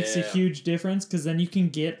that makes a huge difference because then you can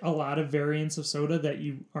get a lot of variants of soda that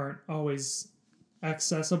you aren't always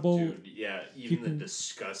accessible. Dude, yeah, even the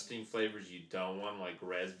disgusting flavors you don't want, like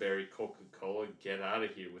raspberry Coca-Cola, get out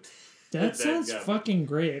of here with that. Sounds fucking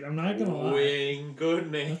great. I'm not gonna lie.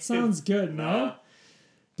 Good, man. That sounds good, no?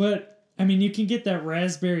 But I mean, you can get that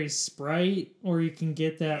raspberry Sprite, or you can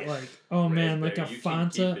get that like like a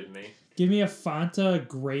Fanta. Give me a Fanta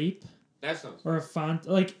grape. That sounds. Or a Fanta,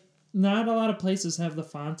 like not a lot of places have the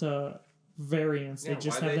Fanta variants. They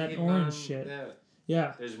just have that orange shit.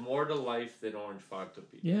 Yeah. There's more to life than orange Fanta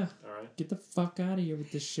people. Yeah. All right. Get the fuck out of here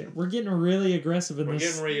with this shit. We're getting really aggressive in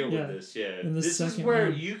this. We're getting real with this, yeah. In this is where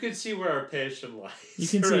you can see where our passion lies. You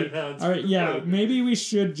can see. Now. All right, yeah. Maybe we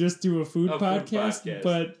should just do a food podcast,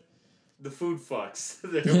 but. The food fucks.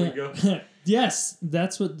 There we go. Yes,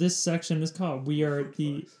 that's what this section is called. We are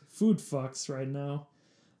the food fucks right now.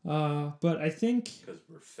 But I think because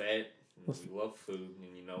we're fat, and we love food,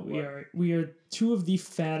 and you know we are two of the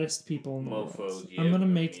fattest people in the world. I'm gonna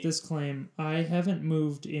make this claim. I haven't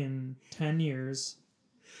moved in 10 years.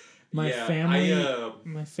 My family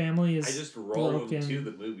is. I just roll them to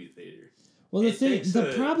the movie theater. Well,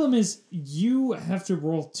 the problem is you have to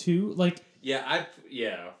roll too. Like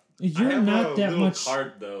You're not that much.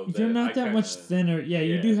 Cart, though, you're not that much thinner. Yeah,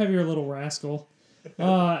 you do have your little rascal,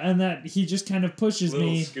 and that he just kind of pushes little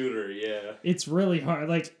me. Scooter, yeah. It's really hard.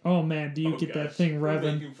 Like, oh man, do you get that thing revving?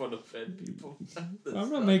 You're making fun of fat people.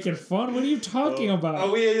 I'm not making fun. What are you talking about?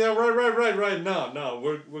 Oh yeah, right. No,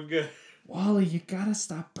 we're good. Wally, you gotta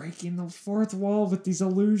stop breaking the fourth wall with these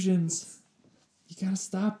illusions. You gotta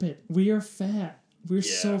stop it. We are fat. We're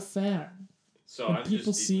so fat. So I'm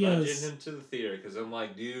just nudging him to the theater because I'm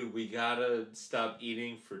like, dude, we gotta stop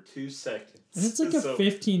eating for 2 seconds. And it's like a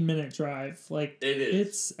 15-minute drive. Like it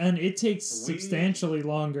is, and it takes substantially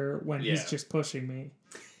longer when he's just pushing me.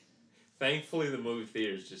 Thankfully, the movie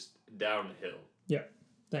theater is just down the hill. Yeah,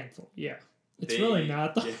 thankful. Yeah, it's really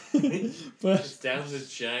not though. But just down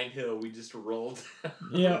this giant hill, we just rolled down.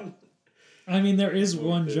 Yeah, I mean there is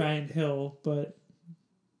one giant hill, but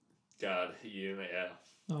God,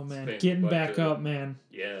 oh man, getting back up, man.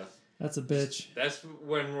 Yeah. That's a bitch. That's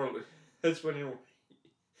when you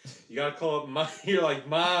gotta call up mom. You're like,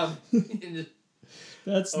 Mom.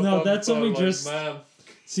 That's when we just. Mom,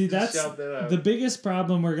 see, that's the biggest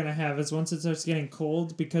problem we're gonna have is once it starts getting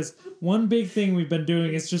cold, because one big thing we've been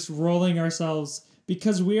doing is just rolling ourselves,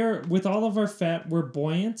 because we are, with all of our fat, we're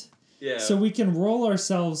buoyant. Yeah. So we can roll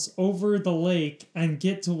ourselves over the lake and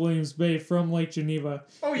get to Williams Bay from Lake Geneva.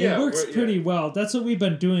 Oh yeah, it works pretty well. That's what we've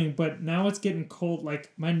been doing, but now it's getting cold.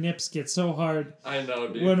 Like my nips get so hard. I know,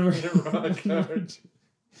 dude. When we're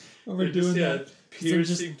doing that,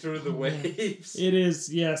 piercing through the waves. It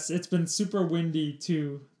is, yes. It's been super windy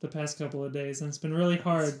too the past couple of days, and it's been really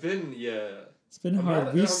hard. It's been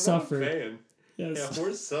hard. We've suffered. Yes. Yeah,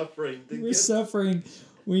 we're suffering. We're suffering.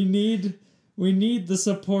 We need the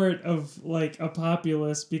support of like a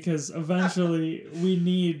populace, because eventually we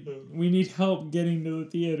need help getting to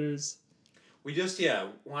the theaters. We just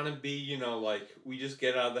want to be, like we just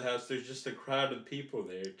get out of the house. There's just a crowd of people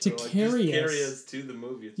there to carry us to the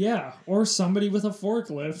movie theater. Yeah, or somebody with a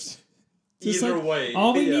forklift. Just Either way,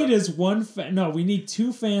 all we need is one. We need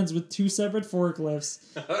 2 fans with 2 separate forklifts,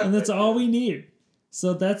 and that's all we need.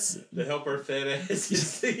 So that's to help our fat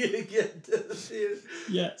asses to get to the theater.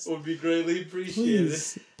 Yes, would be greatly appreciated.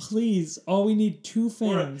 Please, all we need 2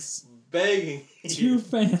 fans. We're begging 2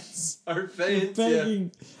 fans. Our fans,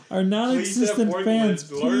 begging. Our non-existent fans.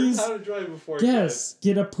 Please learn how to drive a forklift. Yes,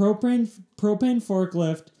 get a propane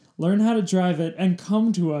forklift. Learn how to drive it and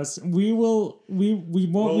come to us. We will.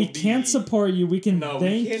 We can't support you. We can thank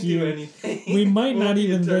we can't you. Do anything. We might not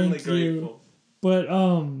even thank you. But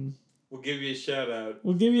we'll give you a shout out.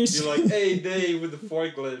 We'll give you a shout out. You're like, hey, Dave with the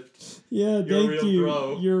forklift. Yeah, thank you.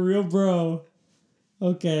 Bro. You're a real bro.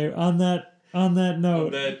 Okay, on that note.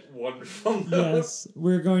 On that wonderful note. Yes,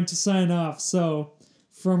 we're going to sign off. So,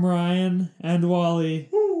 from Ryan and Wally,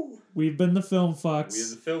 we've been the Film Fucks. We are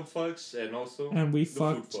the Film Fucks, and also the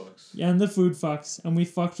Food Fucks. And the Food Fucks. And we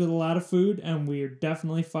fucked with a lot of food, and we're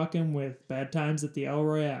definitely fucking with Bad Times at the El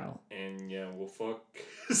Royale. And yeah, we'll fuck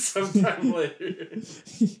sometime later.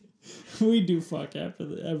 We do fuck after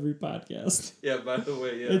every podcast. Yeah, by the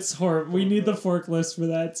way, yeah. It's horrible. We need the fork list for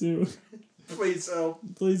that too. Please help.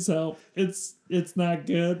 Please help. It's not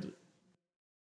good.